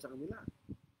lang tayo sa kanila.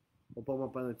 Upang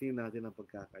mapanatili natin ang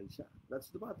pagkakaisa. That's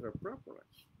the matter of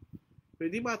preference. Pero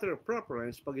di matter of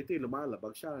preference, pag ito'y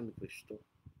lumalabag sa akin ni Kristo,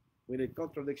 when it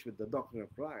contradicts with the doctrine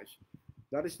of Christ,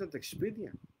 that is not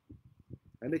expedient.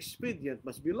 An expedient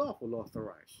must be lawful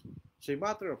authorized. So a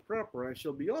matter of preference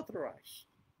shall be authorized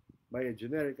by a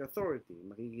generic authority.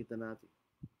 Makikita natin.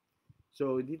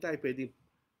 So, hindi tayo pwede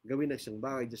gawin ng isang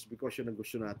bagay just because yun ang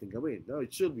gusto natin gawin. No,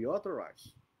 it should be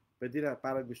authorized. Pwede na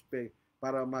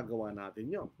para magawa natin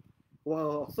yun. Kung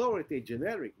ang authority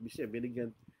generic,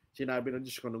 sinabi ng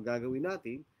Diyos kung anong gagawin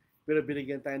natin, pero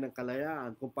binigyan tayo ng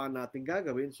kalayaan kung paano natin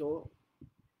gagawin, so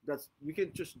we can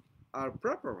choose our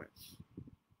preference.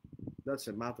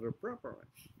 That's a matter of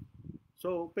preference.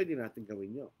 So, pwede natin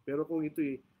gawin yun. Pero kung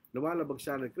ito'y lumalabag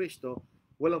sa ng Kristo,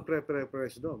 walang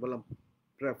preference doon. Walang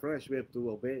preference. We have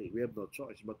to obey. We have no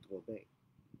choice but to obey.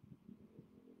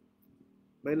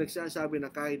 May nagsasabi na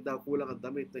kahit daw kulang ang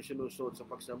damit na sinusuot sa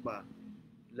pagsamba,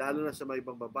 lalo na sa may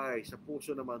ibang babae, sa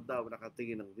puso naman daw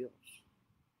nakatingin ng Diyos.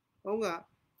 Oo nga,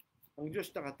 ang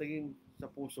Diyos nakatingin sa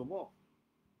puso mo.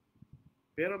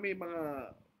 Pero may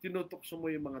mga tinutokso mo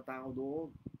yung mga tao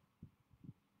doon.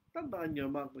 Tandaan nyo,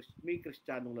 may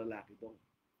Kristiyanong lalaki doon.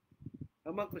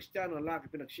 Ang mga Kristiyanong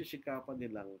lalaki, pinagsisikapan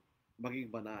nilang maging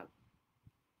banal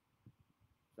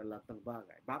sa lahat ng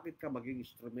bagay. Bakit ka maging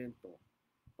instrumento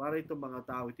para itong mga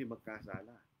tao ito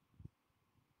magkasala?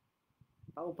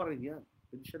 Tao pa rin yan.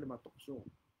 Hindi siya na matukso.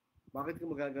 Bakit ka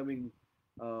magagaming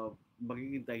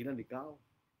magiging dahilan ikaw?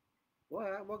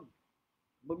 Wag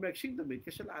maiksing damit,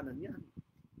 kasalanan yan.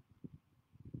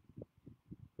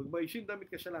 Pag maiksing damit,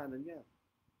 kasalanan yan.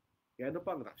 Kaya ano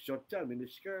pang, short yan,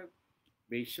 miniskirt,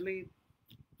 bracelet,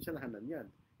 kasalanan yan.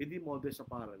 Hindi modest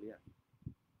apparel yan.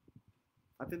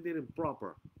 At hindi rin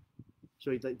proper. So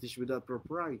it is without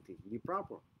propriety. Hindi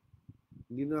proper.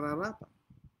 Hindi nararapat.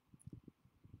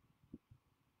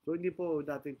 So hindi po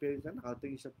dating parents na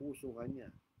nakatingin sa puso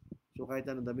kanya. So kahit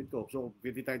anong damit ko. So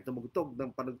pwede tayong tumugtog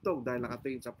ng panugtog dahil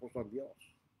nakatingin sa puso ng Diyos.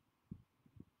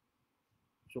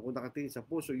 So kung nakatingin sa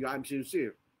puso, I'm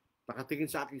sincere. Nakatingin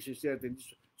sa aking sincerity.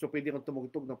 So pwede kang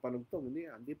tumugtog ng panugtog.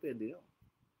 Hindi pwede yun.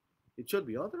 It should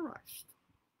be authorized.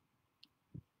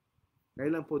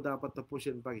 Kailan po dapat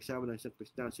tapusin ang pag-isama ng isang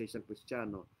Kristiyano sa isang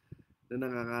Kristiyano na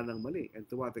nanganganang mali? And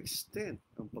to what extent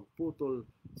ang pagputol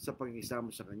sa pag-isama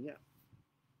sa kanya?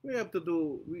 We have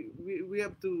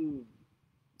to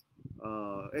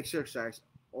exercise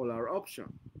all our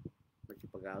options.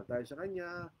 Magpag-aaral tayo sa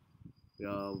kanya,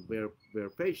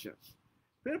 bear patience.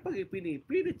 Pero pag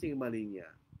ipinipilit yung mali niya,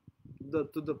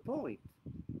 to the point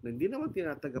na hindi naman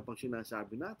tinatanggap ang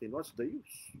sinasabi natin, what's the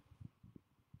use?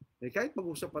 Kahit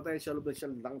mag-usap pa tayo sa loob ng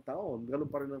isang taon, ganun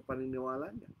pa rin ang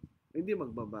paniniwala niya. Hindi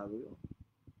magbabago yun.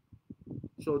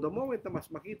 So the moment na mas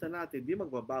makita natin, hindi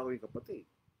magbabago yung kapatid,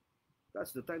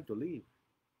 that's the time to leave.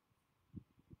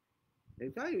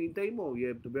 And tayo, hintay mo, you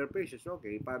have to bear patience.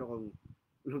 Okay, paano kung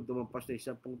tumampas na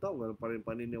 10 taon, ganun pa rin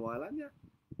paniniwala niya?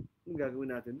 Ang gagawin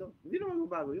natin doon? Hindi naman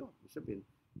magbabago yun. Sabihin,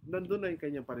 nandun na yung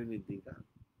kanyang paninindigan.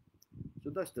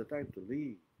 So that's the time to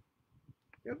leave.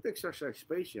 You have to exercise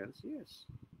patience, yes.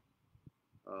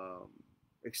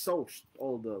 Exhaust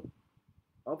all the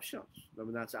options na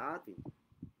nasa atin.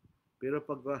 Pero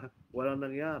pag walang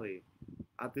nangyari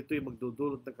at ito'y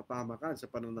magdudulot ng kapahamakan sa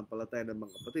pananampalataya ng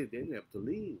mga kapatid, then we have to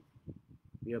leave.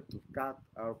 We have to cut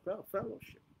our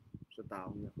fellowship sa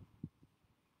taong niya.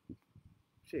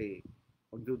 Kasi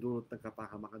magdudulot ng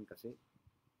kapahamakan kasi.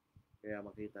 Kaya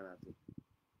makita natin.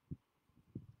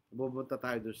 Pupunta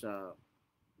tayo doon sa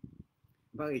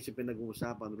mga isipin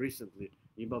nag-uusapan recently,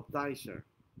 yung baptizer.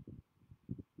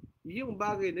 Yung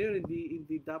bagay na yun,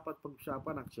 hindi dapat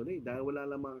pag-usapan actually dahil wala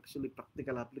lamang actually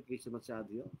practical application masyado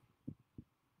yun.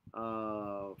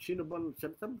 Sino ba,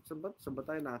 saan ba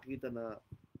tayo nakakita na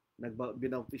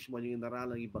binautismo yung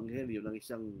inaralang ebanghelyo ng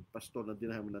isang pastor na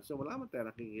denominasyon? Wala man tayo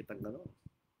nakikita ng gano'n.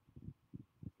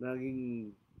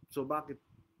 So bakit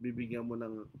bibigyan mo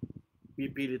ng,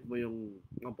 pipilit mo yung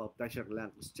baptizer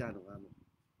lang, Kristiyano, ano?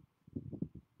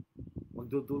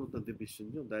 Magdudulot ng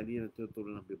division yun dahil yun ang tuturo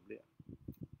ng Biblia.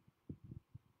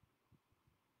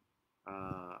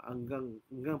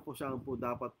 Hanggang po saan po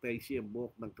dapat paisi ang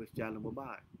buhok ng Kristiyanong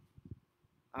babae.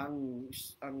 Ang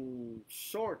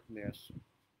shortness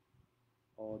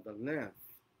o the length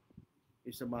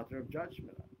is a matter of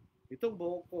judgment. Itong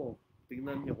buhok ko,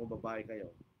 tingnan niyo kung babae kayo.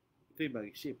 Ito'y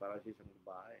mag-isip para sa isang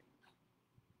babae.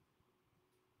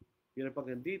 Pero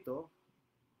pag nandito,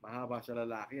 mahaba sa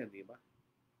lalaki yan, di ba?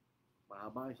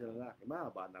 Mahaba sa lalaki,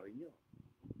 mahaba na rin yun.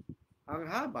 Ang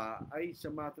haba ay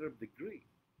sa matter of degree.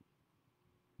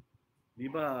 Di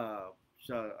ba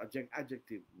sa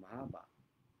adjective, mahaba.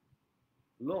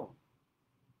 Long.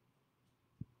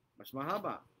 Mas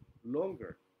mahaba.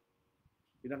 Longer.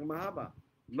 Pinakamahaba.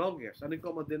 Longest. Ano yung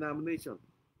common denomination?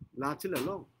 Lahat sila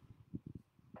long.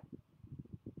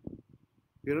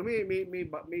 Pero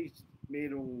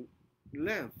mayroong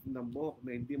length ng buhok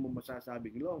na hindi mo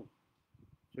masasabing long.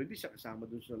 So hindi siya kasama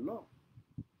dun sa long.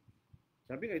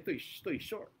 Sabi nga, ito is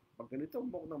short. Pag ganito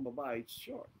ang buhok ng babae, it's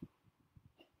short.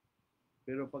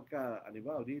 Pero pagka,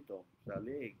 anibaw dito, sa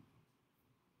leeg,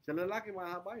 sa lalaki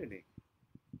mahaba yun eh.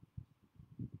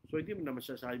 So hindi mo naman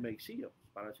sasabi maiksi yun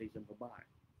para sa isang babae.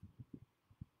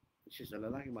 Kasi sa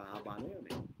lalaki mahaba na yun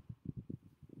eh.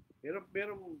 Pero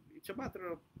it's a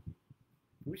matter of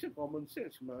common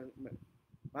sense.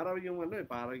 Parang yung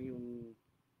parang yung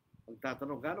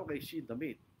Magtatanong, gano'n kay si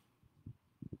damit?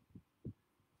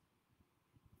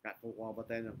 Kukuha ba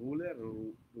tayo ng ruler?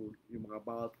 Yung mga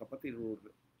bawat kapatid,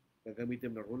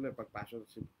 gagamitin ng ruler pagpasok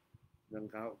ng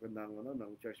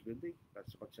church building at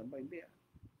sa pagsamba? Hindi.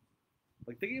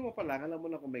 Pagtingin mo pa lang, alam mo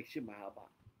na kung maiksi, mahaba.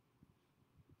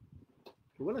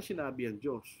 So, wala sinabi ang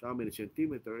Diyos how many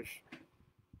centimeters,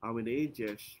 how many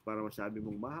inches para masabi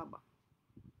mong mahaba.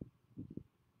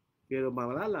 Pero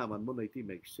malalaman mo na ito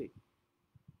maiksi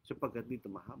sapagkat dito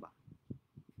mahaba.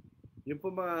 Yung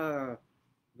po mga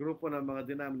grupo ng mga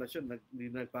denominasyon na hindi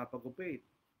nagpapagupit,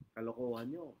 kalokohan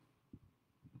nyo.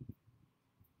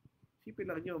 Sipin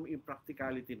lang nyo, yung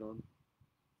practicality nun.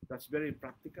 That's very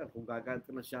practical. Kung gagamit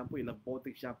ka ng shampoo, ilang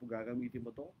poteng shampoo gagamitin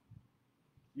mo to?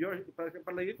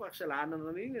 Palagi ko, kasalanan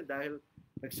na ninyo dahil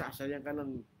nagsasayang ka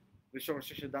ng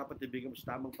resources na dapat ibigay mo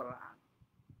sa tamang paraan.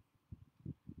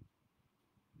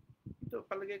 Ito,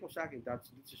 palagi ko sa akin,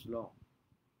 this is long.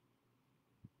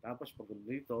 Tapos pag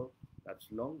dito,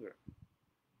 that's longer.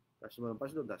 Tapos malampas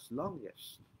doon, that's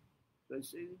longest. So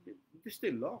it's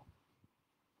still long.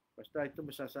 Basta ito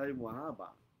masasabi mo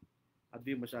mahaba at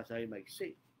di masasabi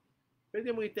maiksi.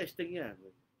 Pwede mo i-testing yan.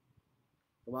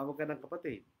 Tumawag ka ng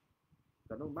kapatid.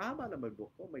 Tanong, mahaba na may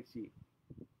buhok ko, maiksi.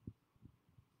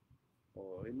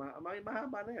 O,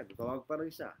 mahaba na yan. Tumawag pa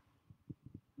ng isa.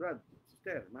 Brad,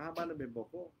 sister, mahaba na may buhok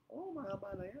ko. Oo,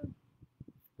 mahaba na yan.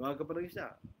 Tumawag ka pa ng isa.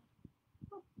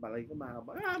 Balay ko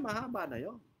mahaba. Mahaba na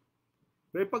yon.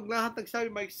 Pero pag lahat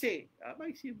nagsabi maiksi,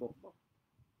 maiksi buhok mo.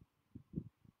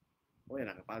 O yan,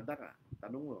 nakapalda ka.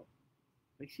 Tanong mo,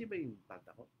 maiksi ba yung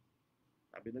palda ko?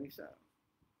 Sabi ng isa,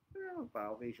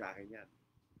 pa, okay sa akin yan.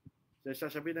 So,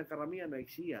 sasabihin ng karamihan,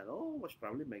 maiksi yan. Most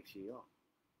probably maiksi yun.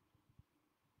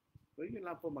 So, yun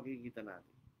lang po makikita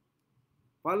natin.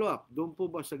 Follow up, doon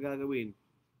po ba sa gagawin?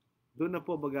 Doon na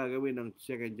po ba gagawin ng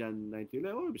 2 John 19?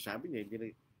 Sabi niya, hindi na,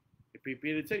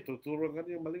 ipipilit sa'yo, tuturuan ka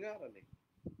niya malingaran eh.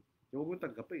 Huwag mo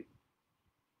tanggapin.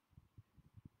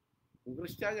 Kung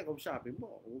Kristiyanya, kausapin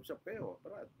mo. Usap kayo.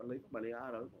 Palay ko, mali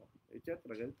aral mo. Etc.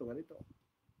 Ganito.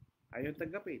 Ayaw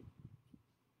tanggapin.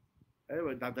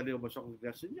 Dadali mo sa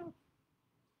kongregasyon nyo.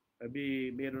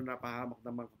 Meron na pahamak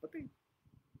ng mga kapatid.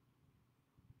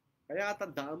 Kaya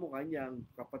tandaan mo kanyang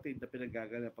kapatid na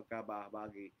pinagagalan ng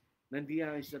pagkabahagi na hindi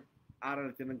yan sa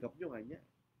aral na tinanggap nyo kanya.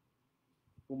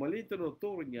 Kung mali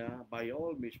tinuturo niya, by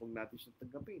all means, huwag natin siya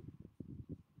tanggapin.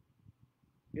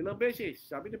 Ilang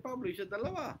beses, sabi ni Pablo, 1, 2.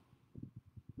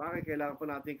 Bakit kailangan pa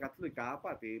natin Catholic,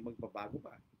 kaapat, magbabago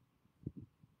pa.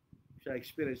 Sa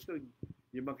experience ko,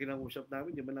 yung mga kinangusap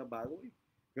namin, yung mga bago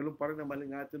Ganun pa rin ang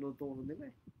mali nga tinuturo nila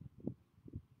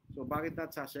So, bakit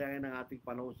natin sasayangin ang ating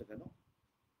panahon sa gano'n?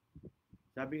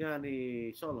 Sabi nga ni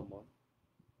Solomon,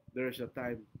 there's a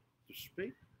time to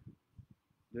speak,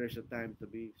 there's a time to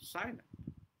be silent.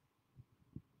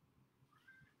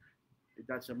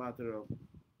 That's a matter of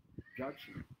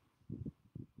judgment.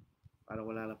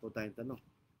 Parang wala na po tayong tanong.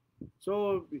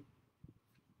 So,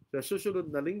 sa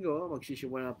susunod na linggo,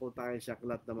 magsisimula po tayo sa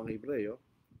aklat ng mga Hebreo.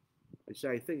 Which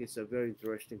I think it's a very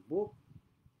interesting book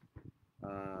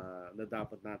na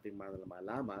dapat nating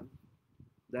malaman.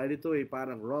 Dahil ito ay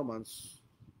parang Romans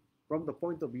from the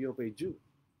point of view of a Jew.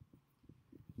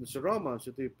 Sa Romans,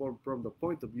 ito ay from the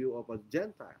point of view of a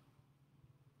Gentile.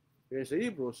 Kaya sa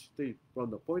Hebrews, ito ay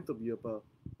from the point of view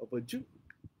of a Jew.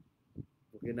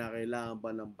 Kung kinakailangan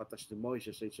ba ng batas ni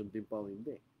Moises ay sundin pa o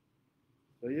hindi.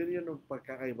 So yun ang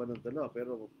pagkakaiba ng dalawa.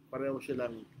 Pero pareho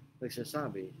silang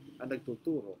nagsasabi ang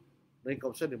nagtuturo na yung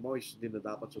kausan ni Moises hindi na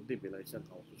dapat sundin bilang isang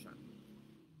kaususan.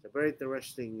 It's a very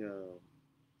interesting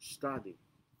study.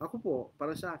 Ako po,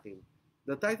 para sa akin,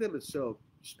 the title itself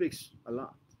speaks a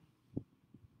lot.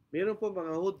 Meron po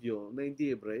mga Hudyo na hindi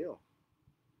Hebreo.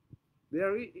 They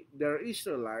are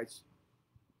Israelites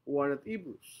who are not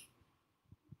Hebrews.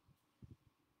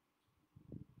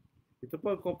 Ito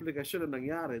po ang komplikasyon na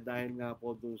nangyari dahil nga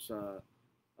po doon sa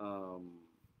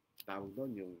tawag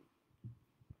doon yung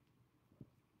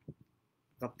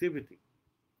captivity.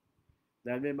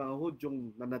 Dahil may mga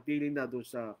Hudyong nanatili na doon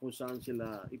sa kung saan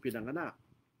sila ipinanganak.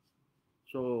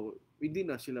 So, hindi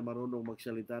na sila marunong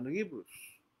magsalita ng Hebrews.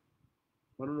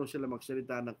 Marunong sila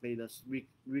magsalita ng kanilang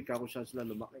wika kung saan sila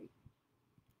lumaki.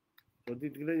 So,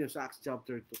 titignan nyo sa Acts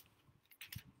chapter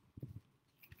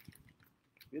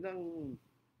 2. Yun ang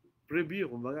preview,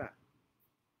 kumbaga.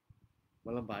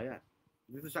 Walang bayan.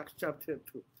 Dito sa Acts chapter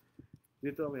 2.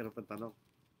 Dito mayroon pang tanong.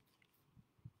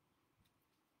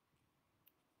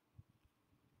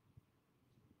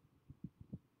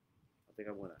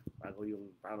 Teka muna, bago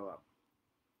yung follow-up.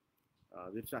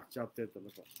 Dito sa Acts chapter 2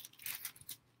 na po.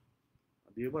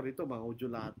 Di ba rito, mga Hudyo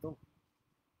lahat to.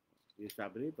 Yung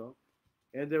sabi nito,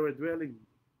 and they were dwelling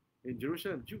In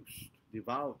Jerusalem, Jews,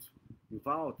 devout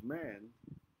men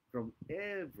from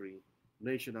every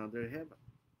nation under heaven.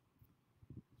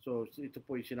 So ito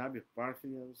po yung sinabi,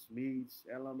 Parthians, Medes,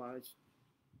 Elamites,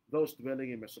 those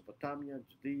dwelling in Mesopotamia,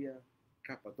 Judea,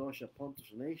 Cappadocia, Pontus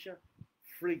and Asia,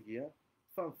 Phrygia,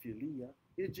 Pamphylia,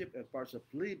 Egypt, and parts of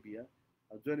Libya,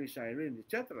 adjoining Cyrene,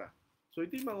 etc. So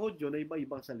ito yung mga Hudyo na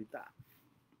iba-ibang salita.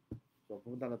 So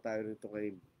pumunta na tayo rito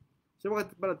kay... So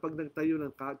mga pag nagtayo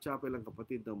ng chapel ang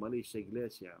kapatid ng mali sa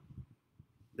iglesia,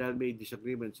 dahil may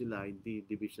disagreement sila, hindi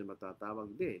division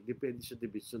matatawag. Hindi, depende sa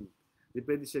division.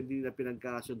 Depende sa hindi na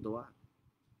pinagkasundoan.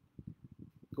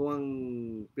 Kung ang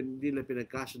hindi na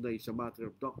pinagkasundoan is a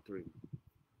matter of doctrine.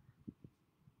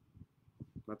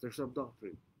 Matters of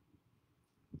doctrine.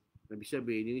 Ibig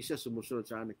sabihin, yung isa sumusunod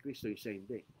sa anak Kristo, isa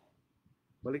hindi.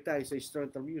 Balik tayo sa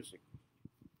instrumental music.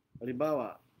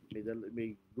 Halimbawa,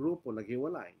 may grupo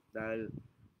naghiwalay dahil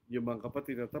yung mga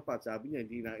kapatid na tapat, sabi niya,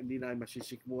 hindi na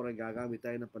masisikmura gagamit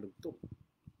tayo ng panugtog.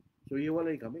 So,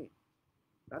 hiwalay kami.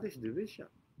 That is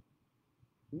division.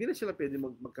 Hindi na sila pwede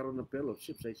magkaroon ng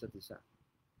fellowship sa isa't isa.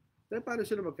 Dahil paano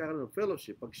sila magkaroon ng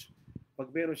fellowship? Pag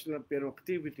meron silang pero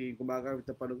activity, gumagamit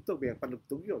ng panugtog, may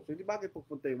panugtog yun. So, hindi bakit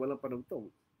pupunta yung walang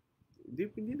panugtog?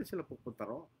 Hindi na sila pupunta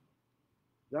ron.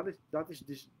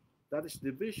 That is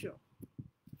division.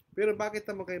 Pero bakit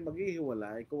naman kayo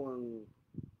maghihiwalay kung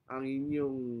ang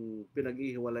inyong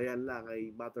pinaghihiwalayan lang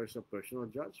ay matters of personal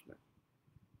judgment?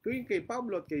 Kung yung kay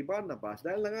Pablo at kay Barnabas,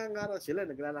 dahil nangangaral sila,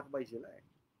 naglalakbay sila eh.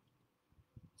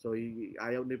 So,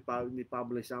 ayaw ni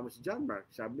Pablo isama si John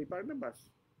Mark. Sabi ni Barnabas,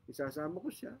 isasama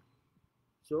ko siya.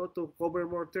 So, to cover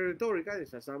more territory, kaya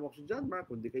isasama ko si John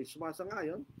Mark. Kung di kayo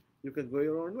sumasangayon, you can go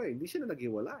your own way. Hindi sila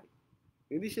naghiwalay.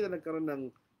 Hindi sila nagkaroon ng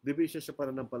division sa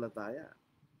pananampalataya.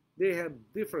 They have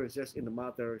differences in the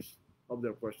matters of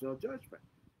their personal judgment.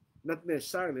 Not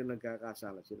necessarily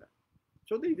nagkakasala sila.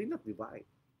 So, they did not divide.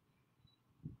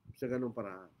 Sa ganung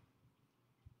paraan.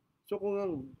 So,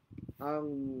 kung ang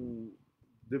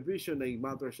division ay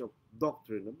matters of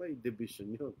doctrine, may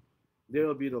division yun. There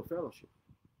will be no fellowship.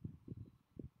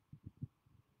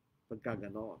 Pagka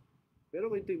ganoon.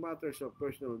 Pero kung ito yung matters of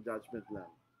personal judgment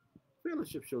lang,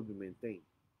 fellowship should be maintained.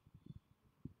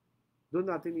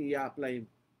 Doon natin i-apply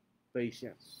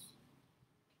patience.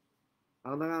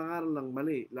 Ang nangangaral ng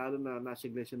mali, lalo na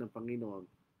nasa iglesia ng Panginoon,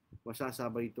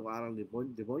 masasabay itong aral ni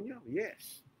demonyo?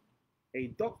 Yes. A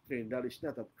doctrine that is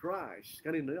not of Christ.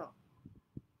 Kanino yun?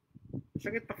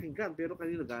 Sakit pakinggan, pero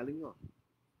kanino galing yun?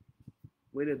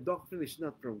 When a doctrine is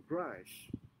not from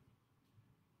Christ,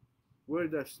 where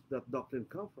does that doctrine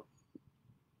come from?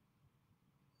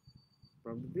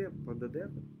 From the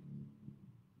devil.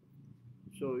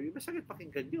 So, yung masakit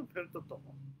pakinggan yun, pero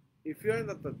totoo. If you're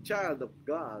not a child of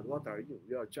God, what are you?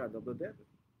 You're a child of the devil.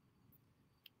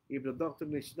 If the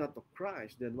doctrine is not of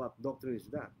Christ, then what doctrine is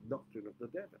that? Doctrine of the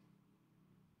devil.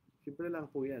 Simple lang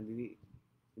po yan.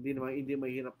 Hindi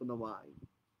mahirap unawain.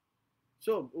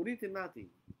 So, ulitin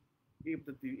natin. If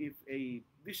a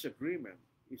disagreement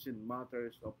is in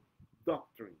matters of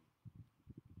doctrine,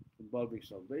 involving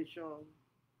salvation,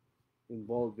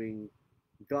 involving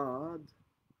God,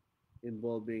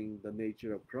 involving the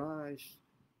nature of Christ,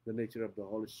 the nature of the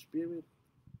Holy Spirit,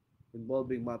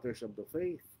 involving matters of the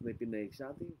faith na pinaig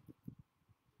sa atin,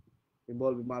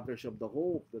 involving matters of the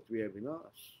hope that we have in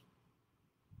us.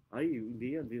 Ay,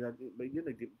 hindi yan.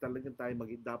 Talagang tayo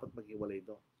dapat maghiwalay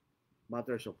doon.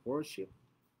 Matters of worship.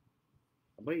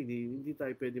 Abay, hindi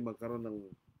tayo pwede magkaroon ng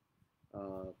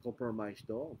compromise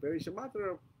doon. Pero it's a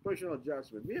matter of personal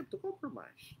judgment. We have to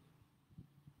compromise.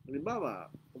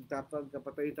 Halimbawa, kung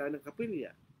kapatay tayo ng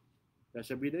kapilya,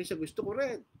 sasabihin na isa, gusto ko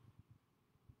red.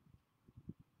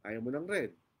 Ayaw mo ng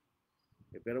red.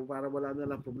 Pero para wala na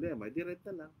lang problema, hindi red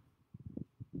na lang.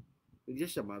 It's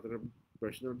just a matter of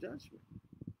personal judgment.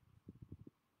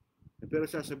 Pero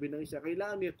sasabihin ng isa,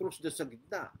 kailangan niya cross dyan sa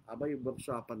gitna. Aba, yung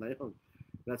usapan na yun.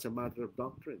 That's a matter of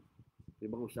doctrine.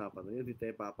 Ibang usapan na yun, hindi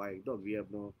tayo papayag doon. We have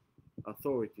no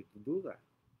authority to do that.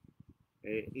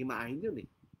 Imahin yun eh.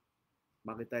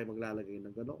 Bakit tayo maglalagay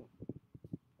ng gano'n?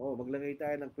 Maglagay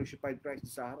tayo ng crucified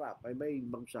Christ sa harap. Ay, may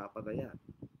ibang usapan na yan.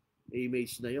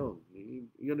 Image na yun.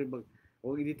 Yun yung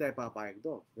kung hindi tayo papayag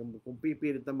doon. Kung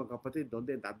pipilit ng mga kapatid doon,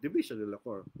 then that division will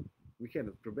occur. We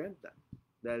cannot prevent that.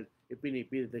 Dahil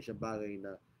ipinipilit na siya bagay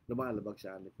na lumalabag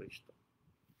sa ni Kristo.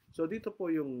 So dito po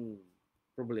yung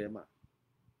problema.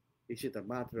 Is it a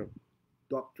matter of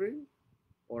doctrine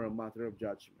or a matter of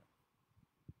judgment?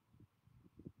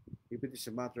 If it is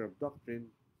a matter of doctrine,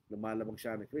 lumalabag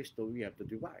sa ni Kristo, we have to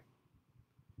divide.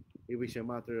 If it's a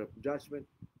matter of judgment,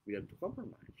 we have to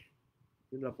compromise.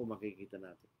 Yun lang po makikita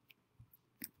natin.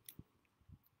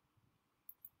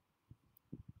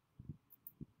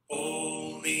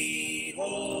 Holy,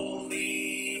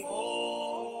 holy,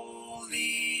 holy,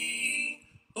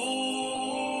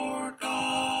 Lord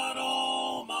God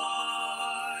Almighty.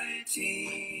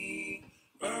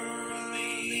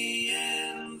 Early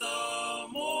in the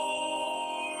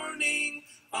morning,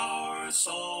 our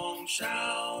song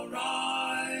shall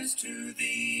rise to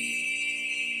thee.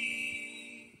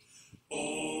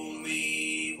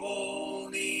 Holy,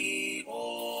 holy,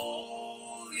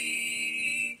 holy,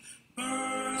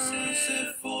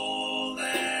 merciful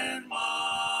and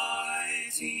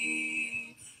mighty,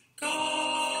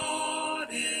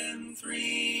 God in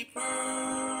three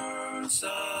persons,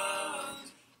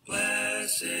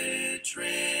 blessed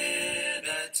Trinity.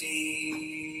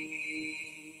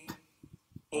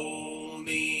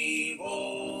 Holy,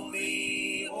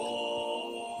 holy,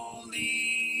 holy,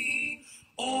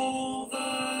 all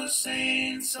the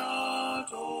saints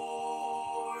adore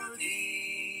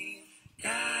thee,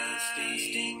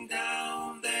 casting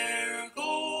down their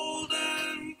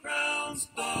golden crowns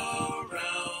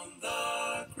around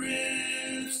the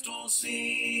crystal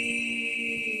sea.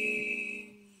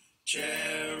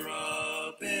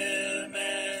 Cherubim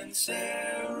and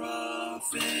seraphim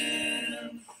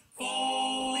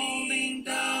falling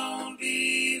down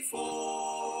before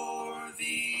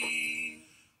thee,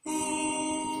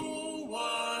 who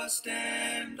wast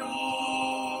and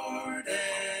art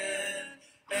and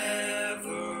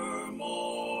evermore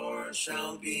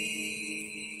shall be.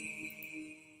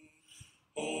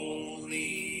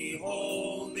 Holy,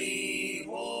 holy,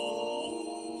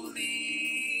 holy,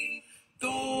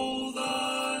 though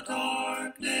the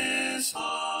darkness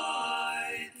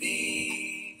hide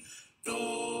thee,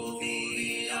 though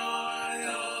the eye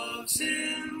of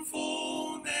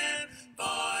sinful men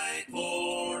thy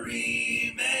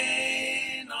glory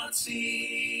may not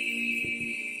see,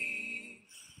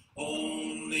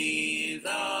 only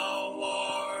thou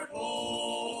art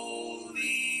holy,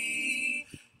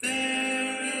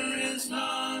 there is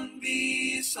none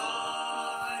beside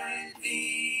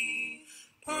thee,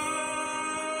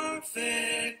 perfect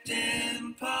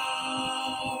in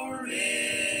power,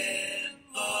 in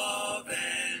love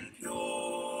and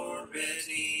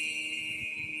purity.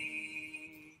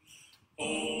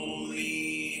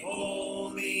 Holy,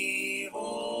 holy,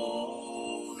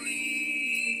 holy,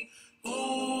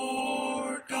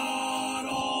 Lord God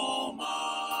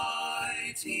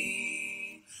Almighty,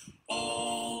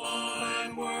 all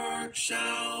thy works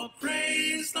shall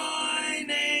praise thy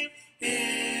name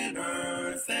in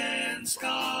earth and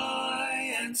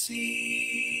sky and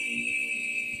sea.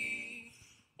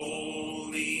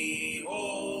 Holy,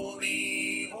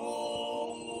 holy,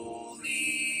 holy,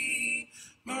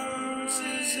 merciful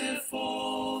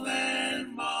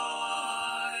and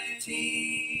mighty,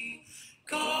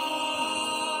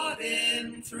 God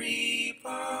in three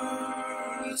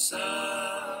persons,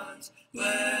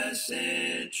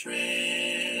 blessed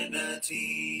Trinity.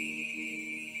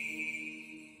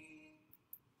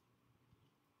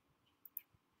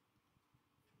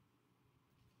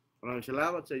 Maraming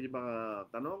salamat sa inyong mga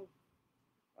tanong.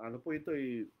 Ano po ito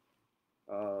ay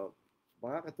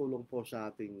makakatulong po sa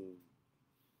ating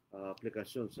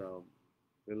aplikasyon sa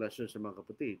relasyon sa mga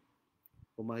kapatid.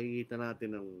 Kung makikita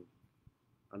natin ang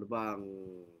ano ba ang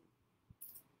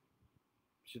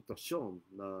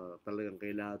sitwasyon na talagang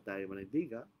kailangan tayo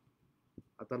manindigan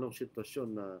at anong sitwasyon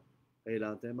na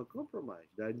kailangan tayo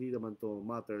mag-compromise dahil hindi naman to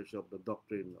matters of the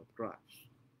doctrine of Christ.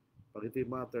 Pag ito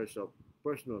matters of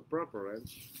personal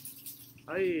preference,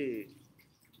 ay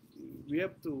we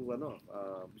have to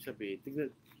sabihin, tingnan,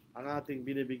 ang ating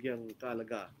binibigyang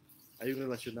kaalaga ay yung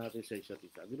relasyon natin sa isa't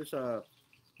isa. Dito sa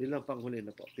bilang panghuli na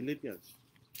po, Philippians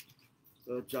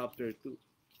chapter 2.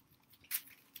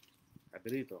 Sabi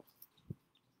dito,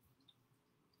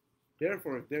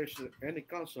 therefore, if there's any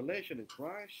consolation in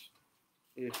Christ,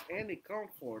 if any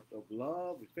comfort of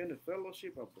love, if any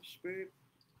fellowship of the Spirit,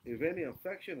 if any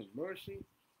affection and mercy,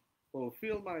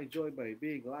 fulfill my joy by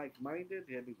being like-minded,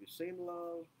 having the same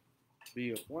love,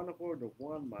 be of one accord, of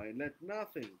one mind. Let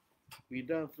nothing be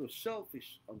done through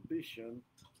selfish ambition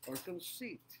or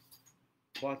conceit,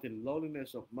 but in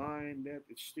lowliness of mind, let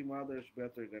each esteem others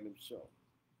better than himself.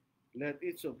 Let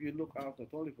each of you look out not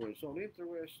only for his own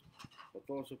interest, but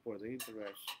also for the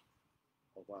interest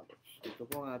of others. Ito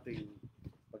po ang ating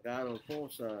pag-aaral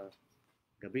po sa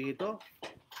gabi ito.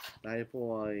 Tayo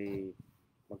po ay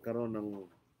magkaroon ng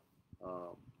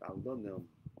tawag doon, yung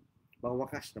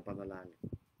pangwakas na panalangin.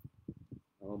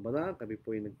 Ang banal, kami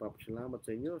po ay nagpapasalamat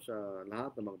sa inyo sa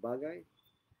lahat ng mga bagay,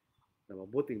 na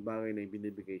mabuting bagay na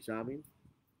ibinibigay sa amin.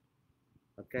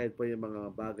 At kahit po yung mga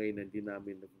bagay na hindi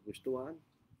namin nagugustuhan,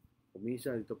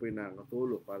 kuminsan ito po yung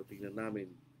nakakatulong para tingnan namin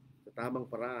sa sa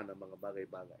tamang paraan ang mga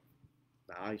bagay-bagay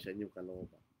na ayon sa inyong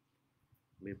kalooban.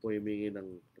 May po humingi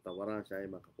ng katawaran sa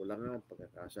aming mga kakulangan,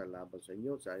 pagkakasala laban sa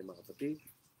inyo, sa aming mga kapatid.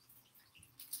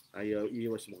 Ayaw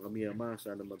iwas mo kami, Ama,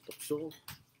 sa anumang tukso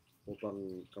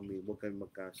upang huwag kami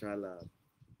magkasala,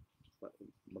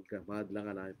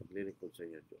 magkamadlangan ang aming paglilingkod sa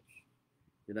inyo, Diyos.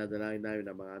 Dinadalain namin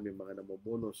ang mga aming mga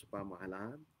namumuno sa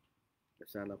pamahalaan na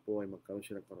sana po ay magkaroon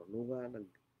sila ng karunungan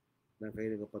ng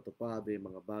kanilang kapatupad ay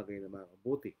mga bagay na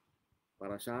makabuti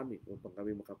para sa amin upang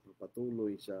kami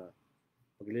makapatuloy sa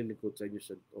paglilingkod sa inyo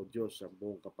o Diyos sa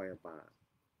buong kapayapaan.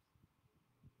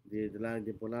 Dinadalain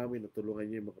din po namin na tulungan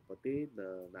niyo yung mga kapatid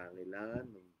na nangangailangan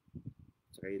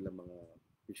sa kanilang mga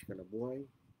pisikal na buhay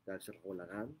dahil sa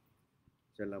kakulangan.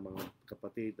 Sa mga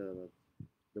kapatid na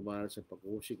dumaan sa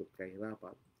pag-uusig at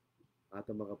kahirapan at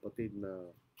ang mga kapatid na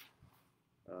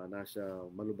nasa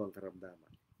malubang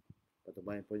karamdaman.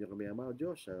 Patubayan po niyo kami, Ama o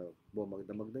Diyos, sa buong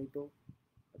magdamag na ito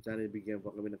at sana ibigyan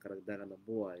po kami ng karagdagan ng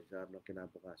buhay sa araw ng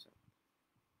kinabukasan.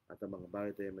 At ang mga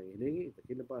bagay tayo may hiningi,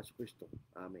 itakin pa sa Kristo.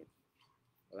 Amen.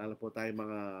 Wala na po tayo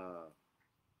mga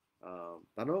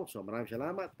tanong. So maraming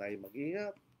salamat. Tayo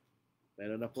mag-ingat.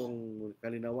 Meron na pong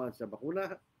kalinawan sa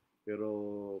bakuna. Pero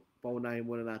paunahin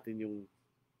muna natin yung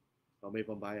may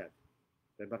pambayad.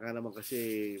 Kaya baka naman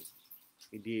kasi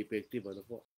hindi effective. Ano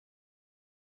po?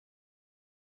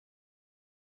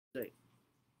 Okay.